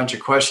asked a bunch of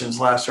questions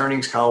last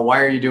earnings call. Why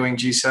are you doing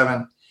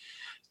G7,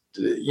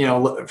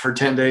 for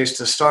 10 days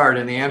to start?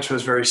 And the answer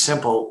is very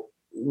simple.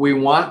 We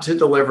want to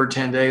deliver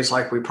 10 days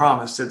like we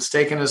promised. It's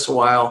taken us a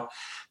while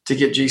to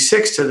get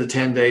G6 to the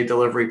 10-day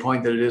delivery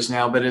point that it is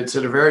now, but it's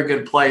at a very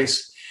good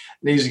place.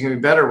 These are going to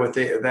be better with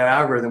that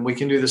algorithm. We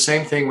can do the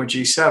same thing with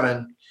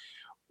G7.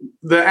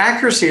 The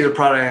accuracy of the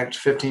product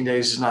 15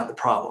 days is not the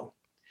problem.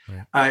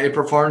 Right. It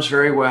performs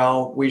very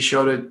well. We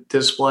showed a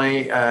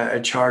display,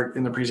 a chart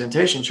in the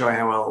presentation showing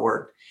how well it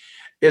worked.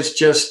 It's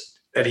just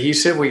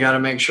adhesive. We got to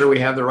make sure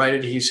we have the right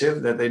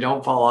adhesive, that they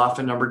don't fall off.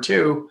 And number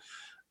 2,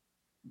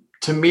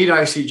 to meet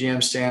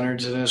ICGM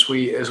standards, and as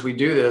we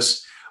do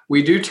this,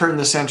 we do turn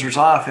the sensors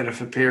off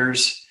if it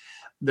appears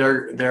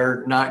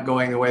they're not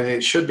going the way they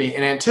should be,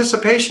 in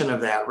anticipation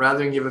of that, rather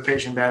than give a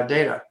patient bad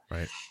data.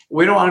 Right.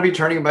 We don't want to be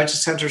turning a bunch of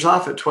sensors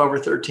off at 12 or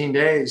 13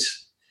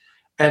 days.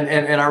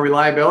 And our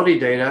reliability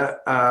data,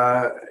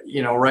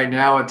 right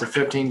now at the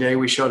 15-day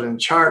we showed in the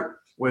chart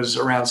was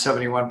around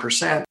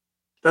 71%.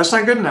 That's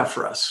not good enough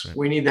for us. Right.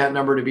 We need that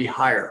number to be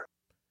higher.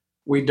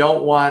 We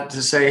don't want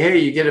to say, hey,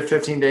 you get a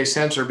 15-day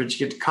sensor, but you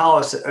get to call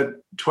us at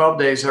 12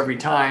 days every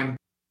time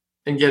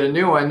and get a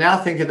new one. Now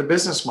think of the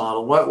business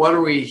model. What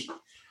are we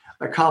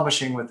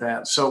accomplishing with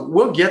that? So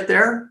we'll get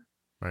there,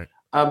 right?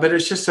 But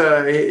it's just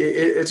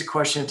it's a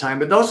question of time.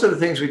 But those are the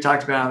things we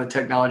talked about on the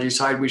technology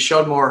side. We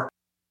showed more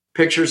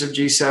pictures of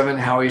G7,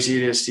 how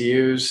easy it is to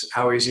use,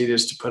 how easy it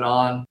is to put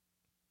on.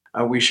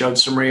 We showed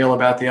some reel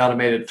about the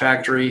automated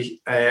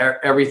factory.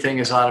 Everything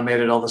is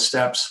automated, all the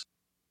steps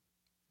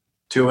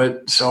to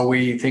it. So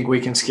we think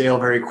we can scale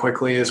very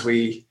quickly as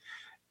we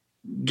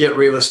get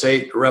real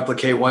estate,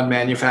 replicate one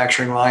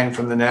manufacturing line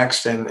from the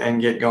next,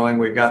 and get going.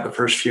 We've got the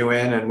first few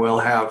in, and we'll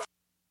have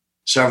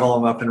several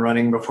of them up and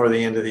running before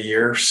the end of the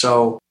year.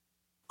 So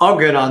all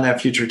good on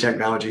that future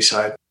technology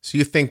side. So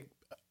you think,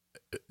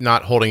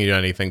 not holding you to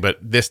anything, but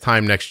this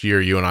time next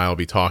year, you and I will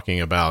be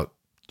talking about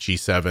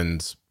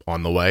G7s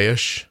on the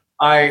way-ish?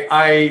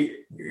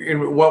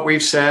 In what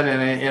we've said,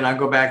 and I'll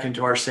go back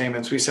into our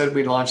statements, we said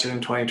we'd launch it in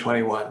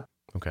 2021.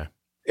 Okay.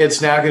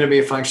 It's now going to be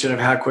a function of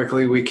how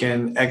quickly we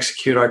can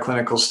execute our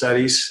clinical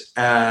studies,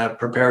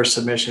 prepare a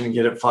submission, and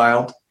get it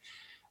filed,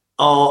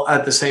 all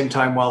at the same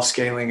time while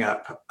scaling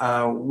up.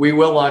 We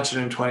will launch it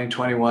in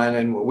 2021,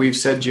 and we've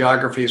said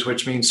geographies,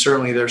 which means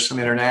certainly there's some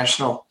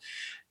international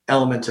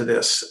element to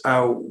this.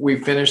 We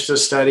finished a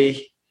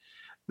study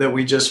that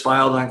we just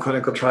filed on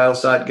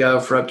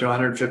clinicaltrials.gov for up to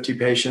 150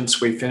 patients.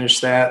 We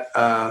finished that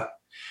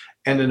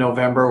end of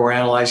November. We're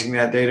analyzing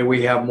that data.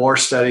 We have more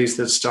studies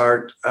that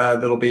start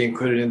that'll be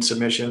included in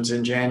submissions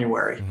in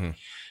January. Mm-hmm.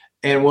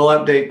 And we'll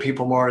update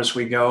people more as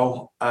we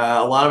go.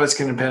 A lot of it's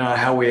going to depend on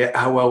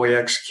how well we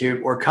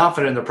execute. We're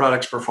confident in the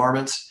product's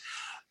performance.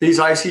 These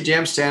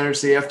ICGM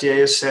standards the FDA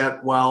has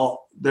set,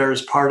 while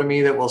there's part of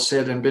me that will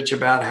sit and bitch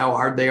about how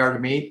hard they are to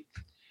meet,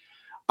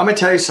 I'm going to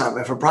tell you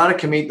something. If a product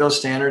can meet those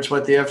standards,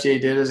 what the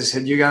FDA did is they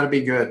said, you got to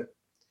be good.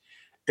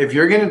 If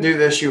you're going to do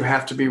this, you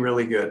have to be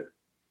really good.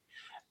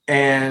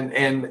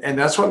 And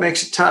that's what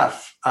makes it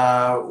tough.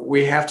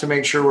 We have to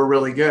make sure we're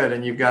really good,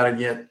 and you've got to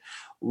get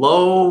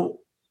low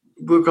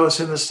glucose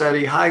in the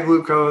study, high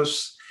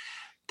glucose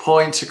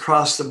points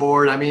across the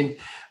board. I mean,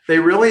 they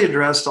really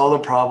addressed all the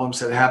problems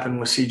that happen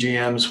with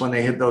CGMs when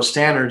they hit those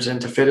standards, and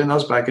to fit in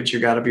those buckets, you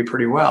got to be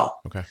pretty well.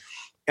 Okay.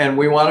 And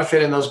we want to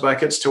fit in those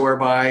buckets to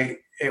whereby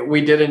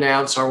we did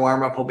announce our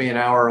warm-up will be an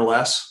hour or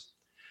less.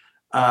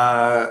 A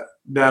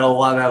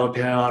lot of that'll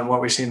depend on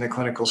what we see in the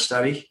clinical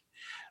study.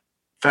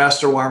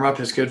 Faster warm-up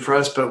is good for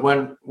us, but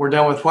when we're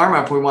done with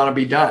warm-up, we want to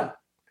be done.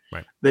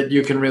 Right. That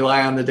you can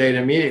rely on the data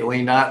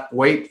immediately, not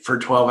wait for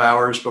 12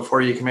 hours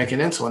before you can make an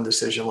insulin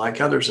decision like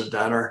others have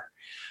done, or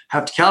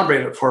have to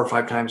calibrate it 4 or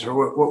 5 times.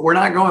 We're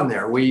not going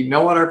there. We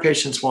know what our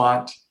patients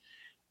want,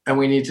 and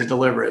we need to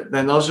deliver it.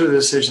 Then those are the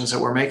decisions that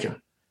we're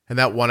making. And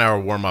that 1 hour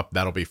warm up,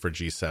 that'll be for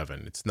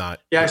G7. It's not.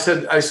 Yeah, I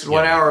said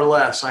 1 hour or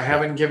less. I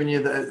haven't given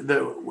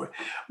you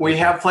we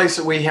have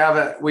places.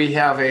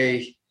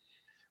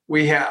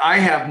 I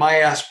have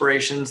my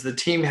aspirations. The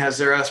team has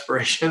their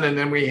aspiration, and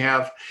then we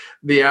have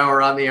the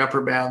hour on the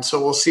upper bound.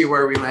 So we'll see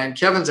where we land.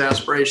 Kevin's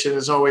aspiration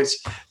is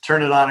always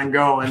turn it on and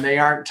go, and they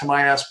aren't to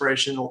my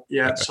aspiration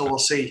yet. So we'll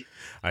see.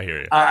 I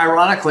hear you.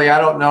 Ironically,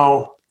 I don't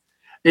know.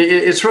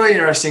 It's really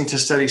interesting to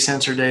study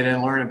sensor data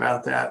and learn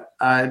about that.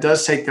 It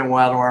does take them a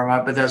while to warm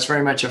up, but that's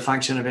very much a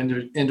function of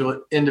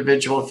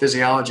individual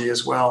physiology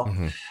as well.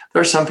 Mm-hmm.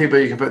 There are some people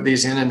you can put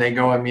these in and they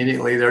go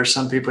immediately. There are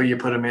some people you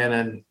put them in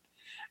and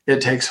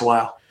it takes a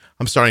while.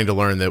 I'm starting to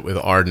learn that with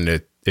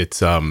Arden,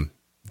 it's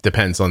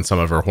depends on some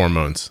of her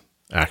hormones.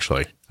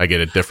 Actually, I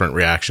get a different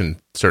reaction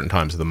certain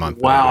times of the month.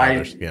 Wow,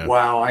 I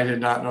did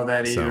not know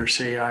that either.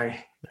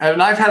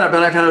 I've had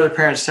other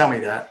parents tell me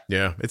that.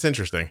 Yeah, it's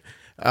interesting.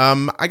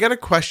 I got a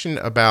question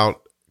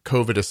about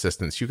COVID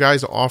assistance. You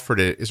guys offered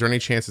it. Is there any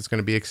chance it's going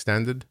to be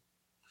extended?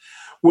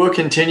 We'll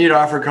continue to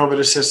offer COVID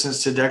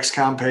assistance to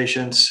Dexcom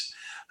patients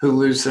who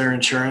lose their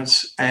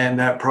insurance, and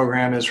that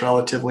program is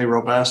relatively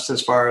robust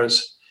as far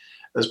as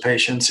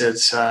patients.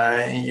 It's for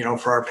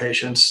our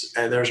patients,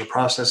 there's a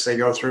process they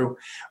go through.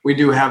 We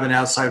do have an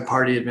outside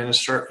party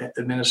administer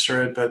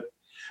it, but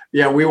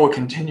yeah, we will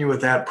continue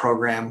with that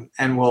program,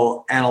 and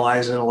we'll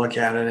analyze it and look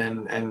at it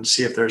and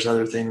see if there's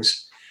other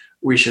things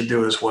we should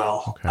do as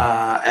well. Okay.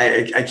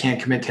 I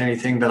can't commit to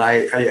anything, but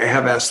I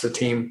have asked the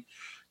team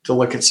to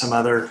look at some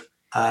other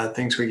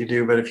things we could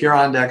do. But if you're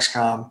on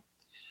Dexcom,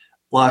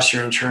 lost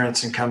your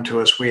insurance and come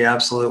to us, we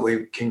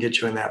absolutely can get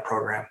you in that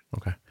program.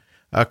 Okay.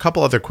 A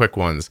couple other quick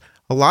ones.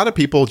 A lot of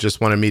people just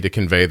wanted me to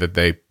convey that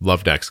they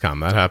love Dexcom.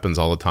 That happens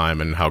all the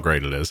time and how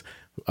great it is.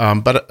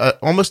 But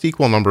almost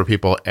equal number of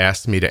people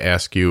asked me to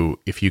ask you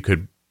if you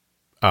could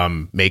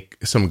make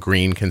some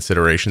green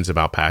considerations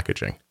about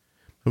packaging.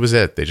 It was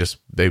it.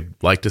 They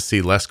like to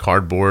see less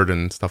cardboard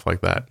and stuff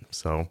like that.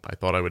 So I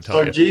thought I would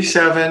tell you. So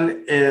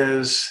G7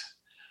 is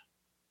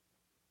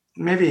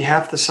maybe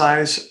half the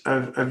size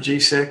of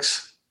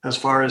G6 as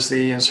far as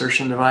the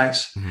insertion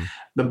device. Mm-hmm.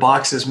 The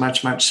box is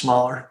much, much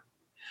smaller.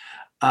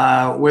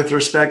 With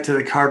respect to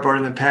the cardboard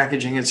and the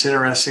packaging, it's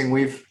interesting.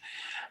 We've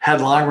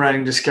had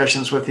long-running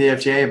discussions with the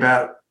FDA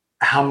about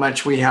how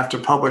much we have to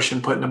publish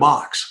and put in a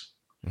box.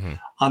 Mm-hmm.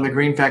 On the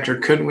green factor,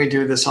 couldn't we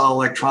do this all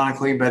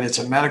electronically? But it's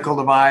a medical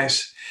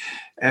device.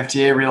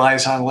 FDA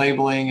relies on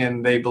labeling,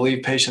 and they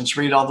believe patients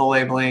read all the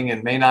labeling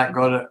and may not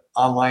go to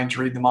online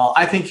to read them all.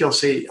 I think you'll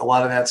see a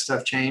lot of that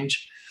stuff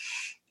change.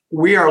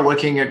 we are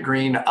looking at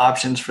green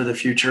options for the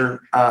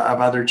future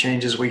of other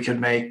changes we could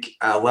make.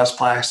 Less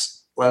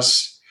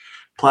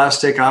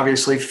plastic.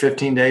 Obviously,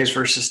 15 days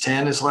versus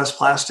 10 is less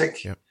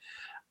plastic. Yep.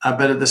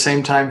 But at the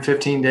same time,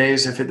 15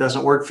 days, if it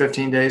doesn't work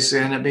 15 days,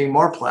 it end up being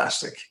more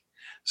plastic.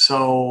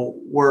 So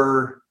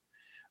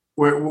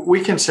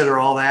we consider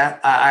all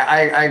that.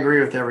 I agree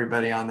with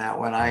everybody on that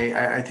one.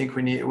 I think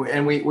we need,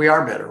 and we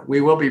are better.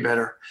 We will be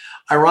better.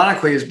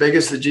 Ironically, as big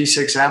as the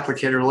G6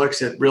 applicator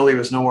looks, it really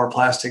was no more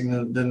plastic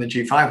than the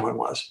G5 one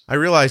was. I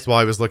realized while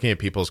I was looking at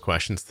people's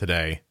questions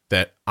today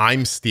that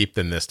I'm steeped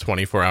in this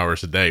 24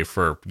 hours a day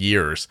for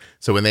years.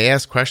 So when they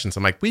ask questions,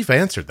 I'm like, we've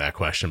answered that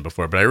question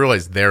before, but I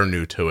realize they're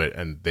new to it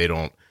and they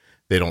don't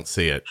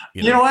see it.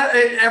 You know what?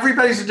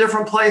 Everybody's a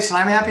different place, and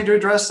I'm happy to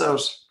address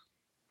those.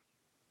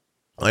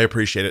 I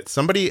appreciate it.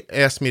 Somebody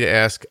asked me to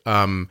ask,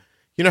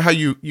 you know how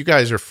you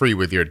guys are free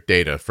with your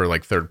data for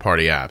like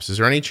third-party apps. Is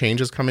there any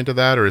changes coming to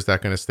that, or is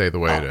that going to stay the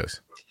way it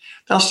is?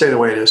 They'll stay the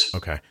way it is.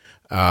 Okay.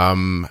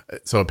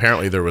 So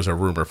apparently there was a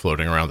rumor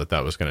floating around that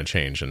was going to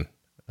change, and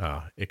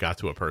it got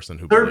to a person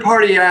who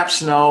third-party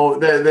apps. No,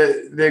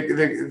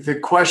 the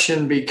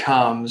question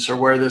becomes, or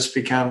where this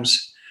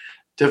becomes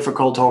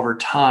difficult over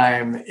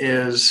time,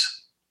 is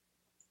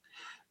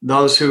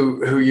those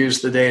who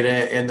use the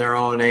data in their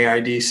own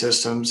AID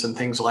systems and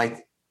things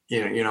like,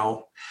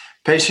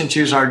 patients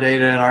use our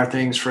data and our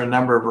things for a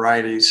number of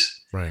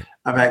varieties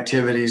of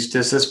activities.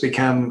 Does this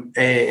become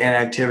an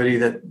activity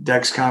that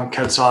Dexcom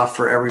cuts off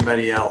for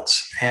everybody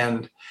else?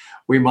 And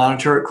we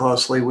monitor it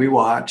closely. We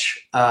watch.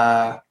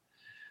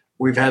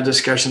 We've had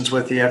discussions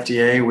with the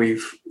FDA.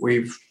 We've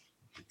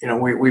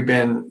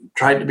been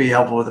tried to be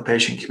helpful with the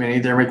patient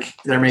community.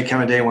 There may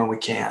come a day when we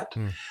can't.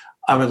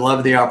 I would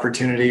love the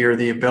opportunity or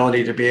the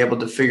ability to be able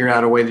to figure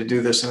out a way to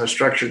do this in a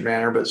structured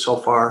manner, but so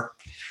far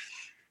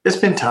it's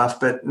been tough.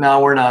 But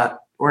no, we're not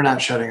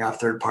shutting off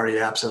third-party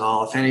apps at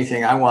all. If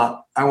anything, I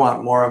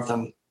want more of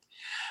them.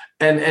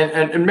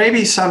 And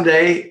maybe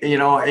someday,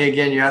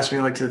 again, you asked me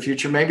to look to the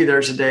future. Maybe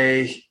there's a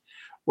day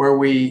where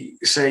we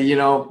say,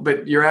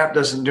 but your app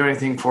doesn't do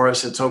anything for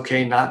us. It's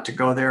okay not to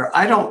go there.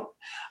 I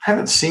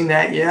haven't seen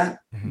that yet,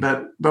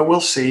 but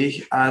we'll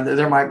see.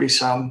 There might be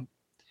some.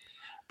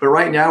 But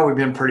right now, we've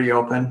been pretty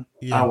open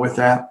with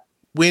that.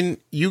 When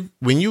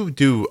you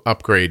do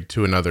upgrade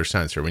to another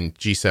sensor, when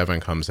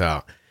G7 comes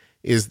out,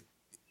 is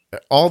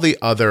all the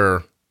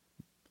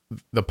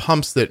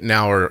pumps that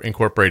now are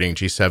incorporating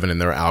G7 in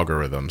their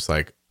algorithms,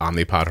 like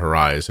Omnipod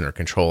Horizon or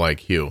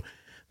Control-IQ,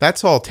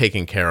 that's all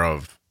taken care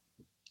of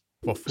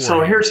before? So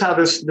here's how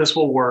this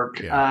will work.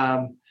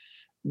 Yeah.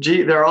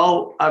 They're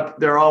all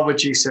with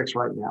G6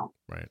 right now.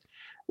 Right.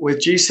 With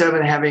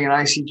G7 having an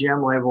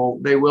ICGM label,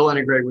 they will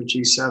integrate with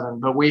G7,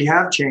 but we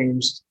have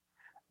changed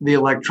the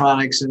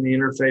electronics and the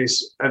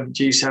interface of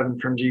G7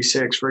 from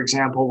G6. For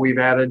example, we've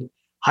added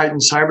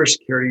heightened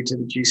cybersecurity to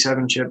the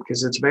G7 chip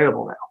because it's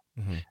available now.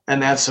 And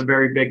that's a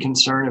very big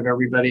concern of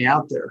everybody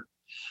out there.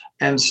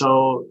 And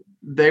so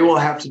they will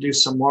have to do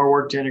some more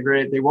work to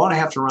integrate it. They won't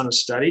have to run a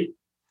study,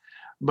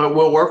 but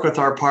we'll work with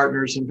our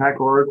partners. In fact,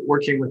 we're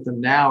working with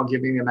them now,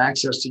 giving them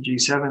access to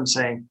G7,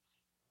 saying,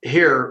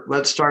 here,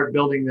 let's start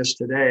building this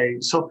today.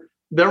 So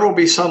there will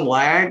be some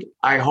lag.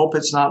 I hope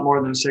it's not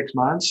more than 6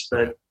 months,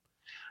 but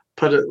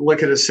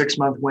look at a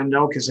 6-month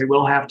window, because they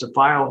will have to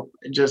file,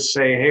 just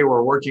say, hey,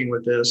 we're working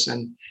with this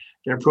and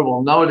get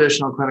approval. No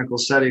additional clinical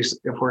studies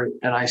if we're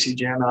at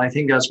ICGM. And I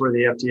think that's where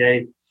the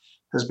FDA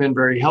has been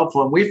very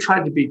helpful. And we've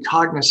tried to be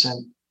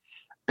cognizant.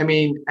 I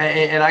mean,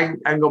 and I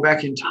can go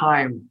back in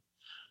time.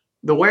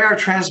 The way our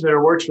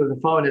transmitter works with the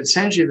phone, it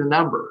sends you the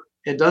number.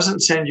 It doesn't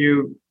send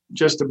you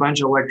just a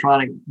bunch of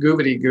electronic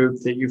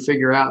goobity-goop that you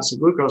figure out as a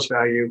glucose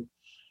value.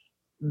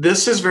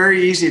 This is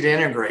very easy to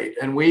integrate,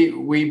 and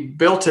we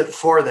built it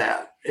for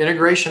that.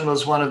 Integration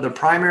was one of the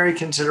primary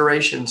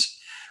considerations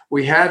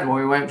we had when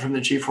we went from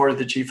the G4 to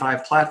the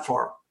G5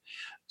 platform.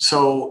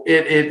 So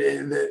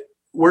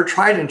we're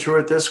tried and true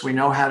at this. We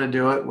know how to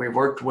do it. We've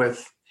worked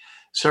with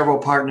several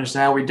partners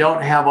now. We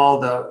don't have all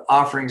the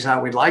offerings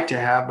out we'd like to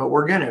have, but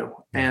we're going to.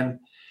 And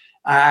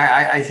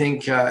I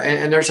think,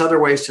 and there's other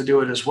ways to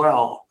do it as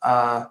well.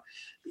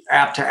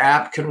 App to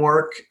app can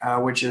work,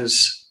 which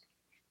is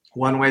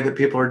one way that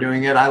people are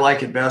doing it. I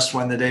like it best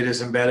when the data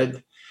is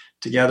embedded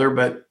together,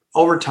 but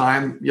over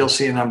time, you'll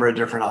see a number of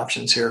different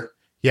options here.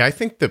 Yeah, I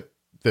think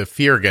the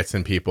fear gets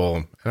in people,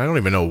 and I don't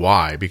even know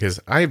why, because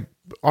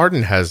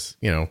Ardent has,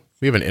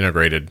 we have an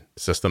integrated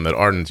system that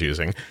Ardent's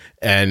using,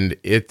 and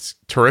it's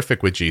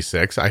terrific with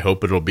G6. I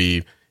hope it'll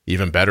be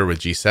even better with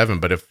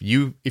G7. But if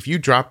you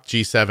dropped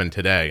G7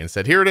 today and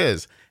said, here it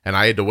is, and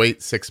I had to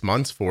wait 6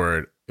 months for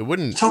it, it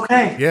wouldn't. It's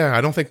okay. Yeah,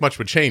 I don't think much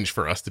would change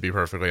for us, to be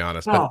perfectly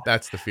honest. No. But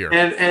that's the fear.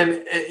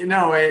 And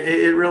no,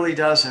 it really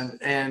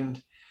doesn't.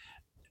 And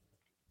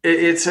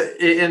it's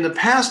in the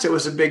past, it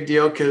was a big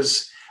deal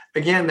because,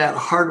 again, that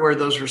hardware,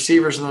 those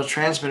receivers and those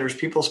transmitters,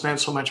 people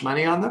spent so much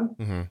money on them.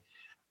 Mm-hmm.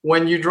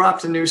 When you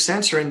dropped a new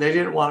sensor and they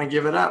didn't want to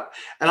give it up.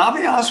 And I'll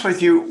be honest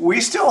with you,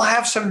 we still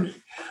have some.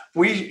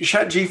 We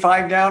shut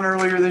G5 down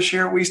earlier this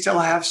year. We still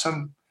have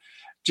some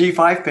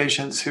G5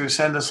 patients who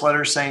send us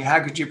letters saying,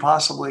 how could you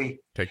possibly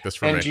take this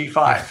from end me?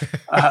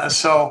 G5?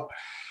 So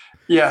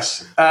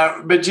yes,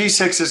 but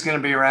G6 is going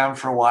to be around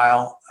for a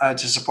while to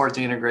support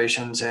the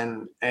integrations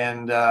and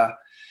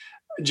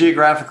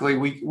geographically,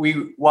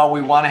 we while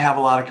we want to have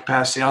a lot of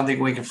capacity, I don't think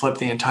we can flip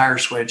the entire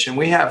switch. And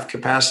we have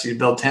capacity to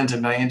build tens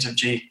of millions of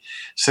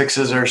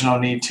G6s. There's no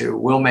need to.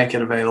 We'll make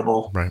it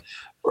available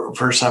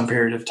for some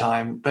period of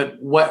time.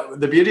 But what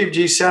the beauty of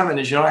G7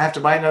 is, you don't have to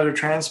buy another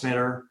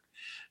transmitter.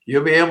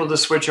 You'll be able to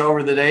switch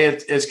over the day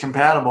it's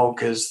compatible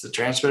because the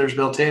transmitter's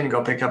built in.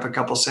 Go pick up a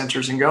couple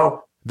sensors and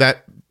go.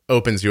 That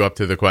opens you up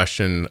to the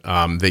question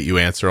that you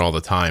answer all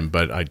the time,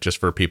 but just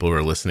for people who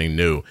are listening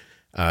new.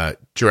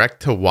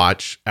 Direct to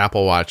watch,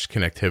 Apple Watch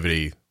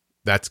connectivity,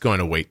 that's going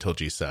to wait till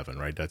G7,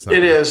 right? That's not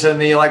is.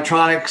 And the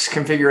electronics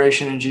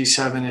configuration in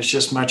G7 is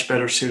just much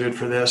better suited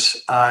for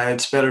this.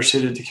 It's better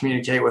suited to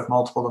communicate with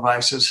multiple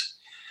devices.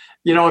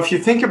 If you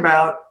think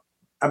about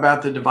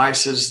the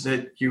devices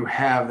that you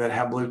have that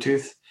have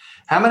Bluetooth,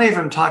 how many of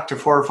them talk to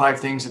 4 or 5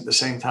 things at the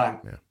same time?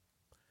 Yeah.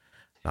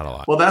 Not a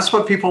lot. Well, that's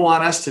what people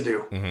want us to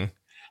do. Mm-hmm.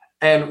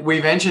 And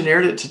we've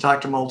engineered it to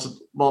talk to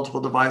multiple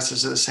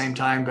devices at the same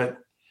time, but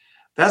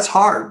that's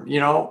hard.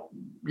 Your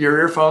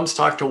earphones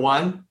talk to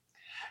one,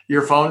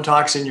 your phone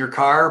talks in your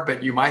car,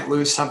 but you might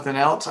lose something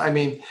else. I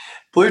mean,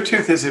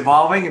 Bluetooth is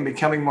evolving and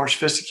becoming more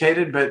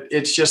sophisticated, but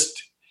it's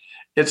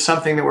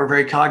something that we're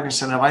very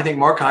cognizant of. I think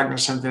more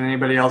cognizant than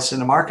anybody else in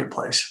the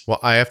marketplace. Well,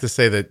 I have to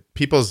say that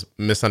people's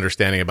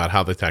misunderstanding about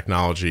how the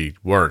technology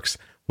works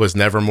was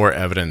never more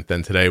evident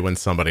than today when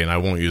somebody, and I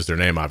won't use their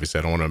name, obviously,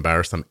 I don't want to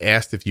embarrass them,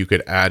 asked if you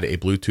could add a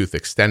Bluetooth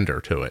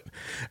extender to it.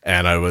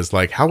 And I was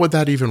like, how would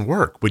that even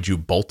work? Would you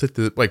bolt it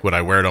to, would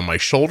I wear it on my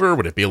shoulder?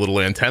 Would it be a little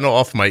antenna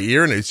off my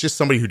ear? And it's just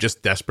somebody who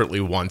just desperately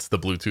wants the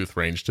Bluetooth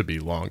range to be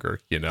longer,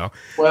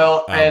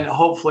 Well, and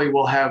hopefully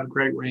we'll have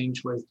great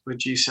range with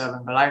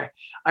G7. But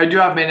I do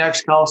have my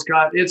next call,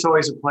 Scott. It's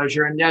always a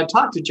pleasure. And yeah,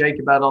 talk to Jake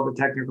about all the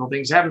technical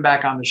things. Have him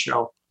back on the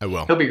show. I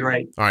will. He'll be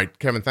great. All right,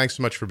 Kevin, thanks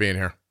so much for being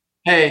here.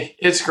 Hey,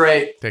 it's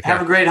great. Take care.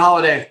 Have a great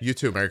holiday. You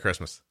too. Merry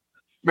Christmas.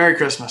 Merry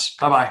Christmas.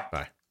 Bye-bye.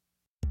 Bye.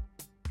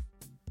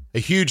 A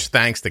huge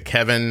thanks to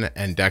Kevin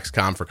and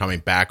Dexcom for coming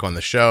back on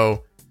the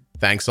show.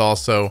 Thanks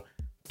also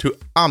to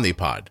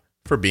Omnipod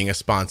for being a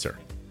sponsor.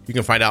 You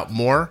can find out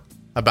more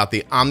about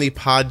the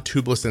Omnipod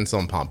tubeless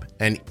insulin pump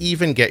and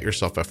even get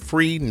yourself a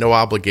free,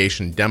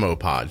 no-obligation demo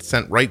pod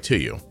sent right to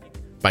you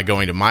by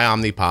going to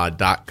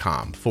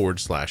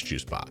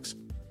myomnipod.com/juicebox.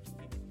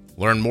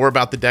 Learn more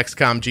about the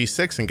Dexcom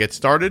G6 and get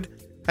started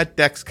at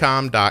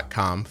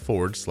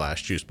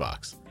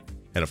dexcom.com/juicebox.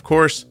 And of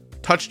course,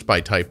 Touched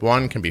by Type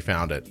 1 can be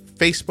found at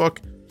Facebook,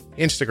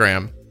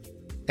 Instagram,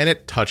 and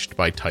at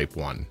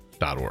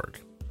touchedbytype1.org.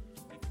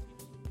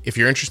 If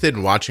you're interested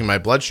in watching my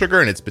blood sugar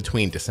and it's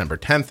between December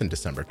 10th and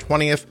December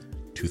 20th,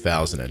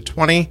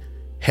 2020,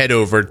 head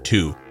over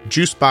to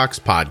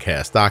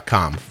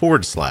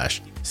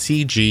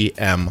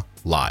juiceboxpodcast.com/CGM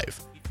live.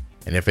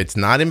 And if it's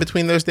not in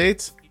between those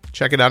dates,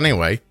 check it out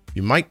anyway.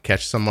 You might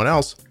catch someone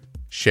else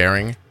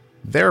sharing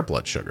their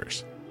blood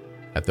sugars.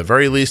 At the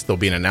very least, there'll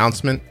be an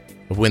announcement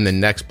of when the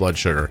next blood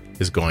sugar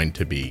is going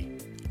to be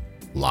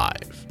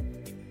live.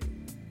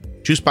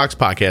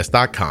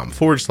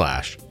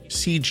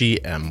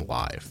 juiceboxpodcast.com/CGM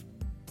live.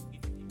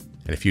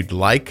 And if you'd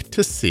like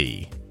to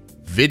see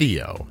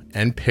video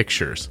and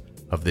pictures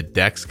of the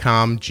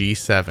Dexcom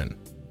G7,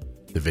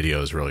 the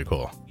video is really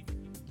cool.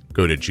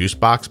 Go to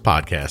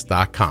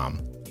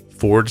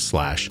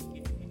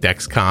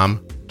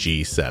juiceboxpodcast.com/Dexcom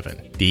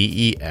G7,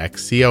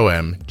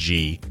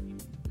 DEXCOMG,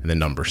 and the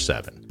number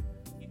 7.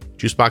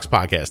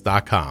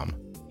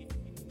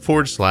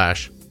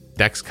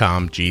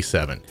 juiceboxpodcast.com/Dexcom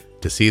G7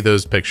 to see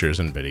those pictures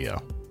and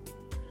video.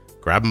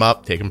 Grab them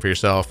up, take them for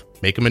yourself,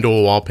 make them into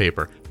a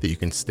wallpaper that you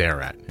can stare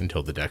at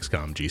until the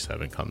Dexcom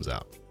G7 comes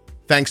out.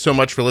 Thanks so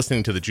much for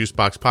listening to the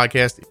Juicebox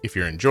Podcast. If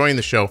you're enjoying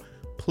the show,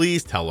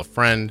 please tell a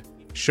friend,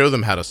 show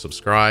them how to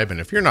subscribe, and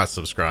if you're not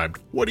subscribed,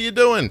 what are you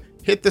doing?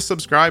 Hit the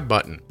subscribe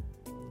button.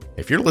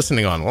 If you're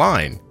listening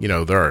online,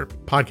 there are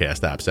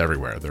podcast apps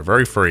everywhere. They're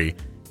very free,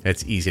 and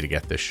it's easy to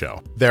get this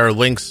show. There are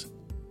links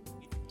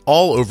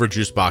all over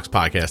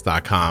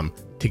juiceboxpodcast.com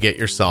to get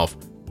yourself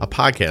a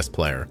podcast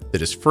player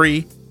that is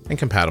free and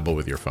compatible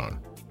with your phone.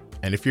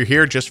 And if you're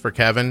here just for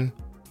Kevin,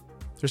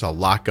 there's a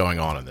lot going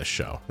on in this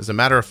show. As a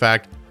matter of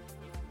fact,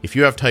 if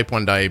you have type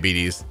 1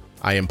 diabetes,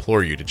 I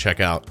implore you to check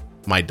out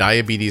my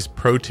Diabetes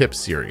Pro Tip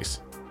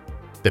series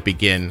that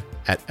begin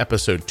at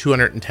episode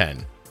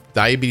 210,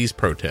 Diabetes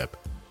Pro Tip,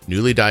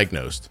 Newly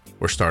Diagnosed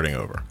or Starting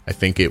Over. I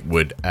think it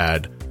would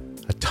add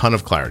a ton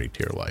of clarity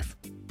to your life.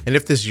 And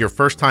if this is your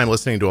first time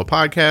listening to a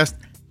podcast,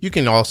 you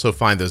can also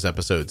find those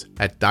episodes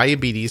at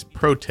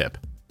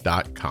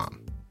diabetesprotip.com.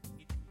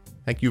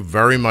 Thank you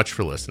very much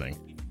for listening,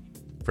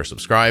 for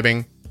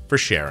subscribing, for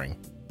sharing.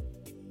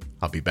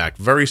 I'll be back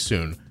very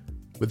soon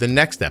with the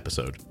next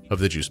episode of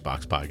the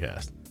Juicebox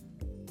Podcast.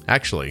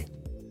 Actually,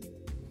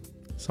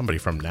 somebody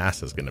from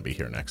NASA is going to be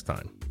here next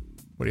time.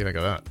 What do you think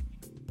of that?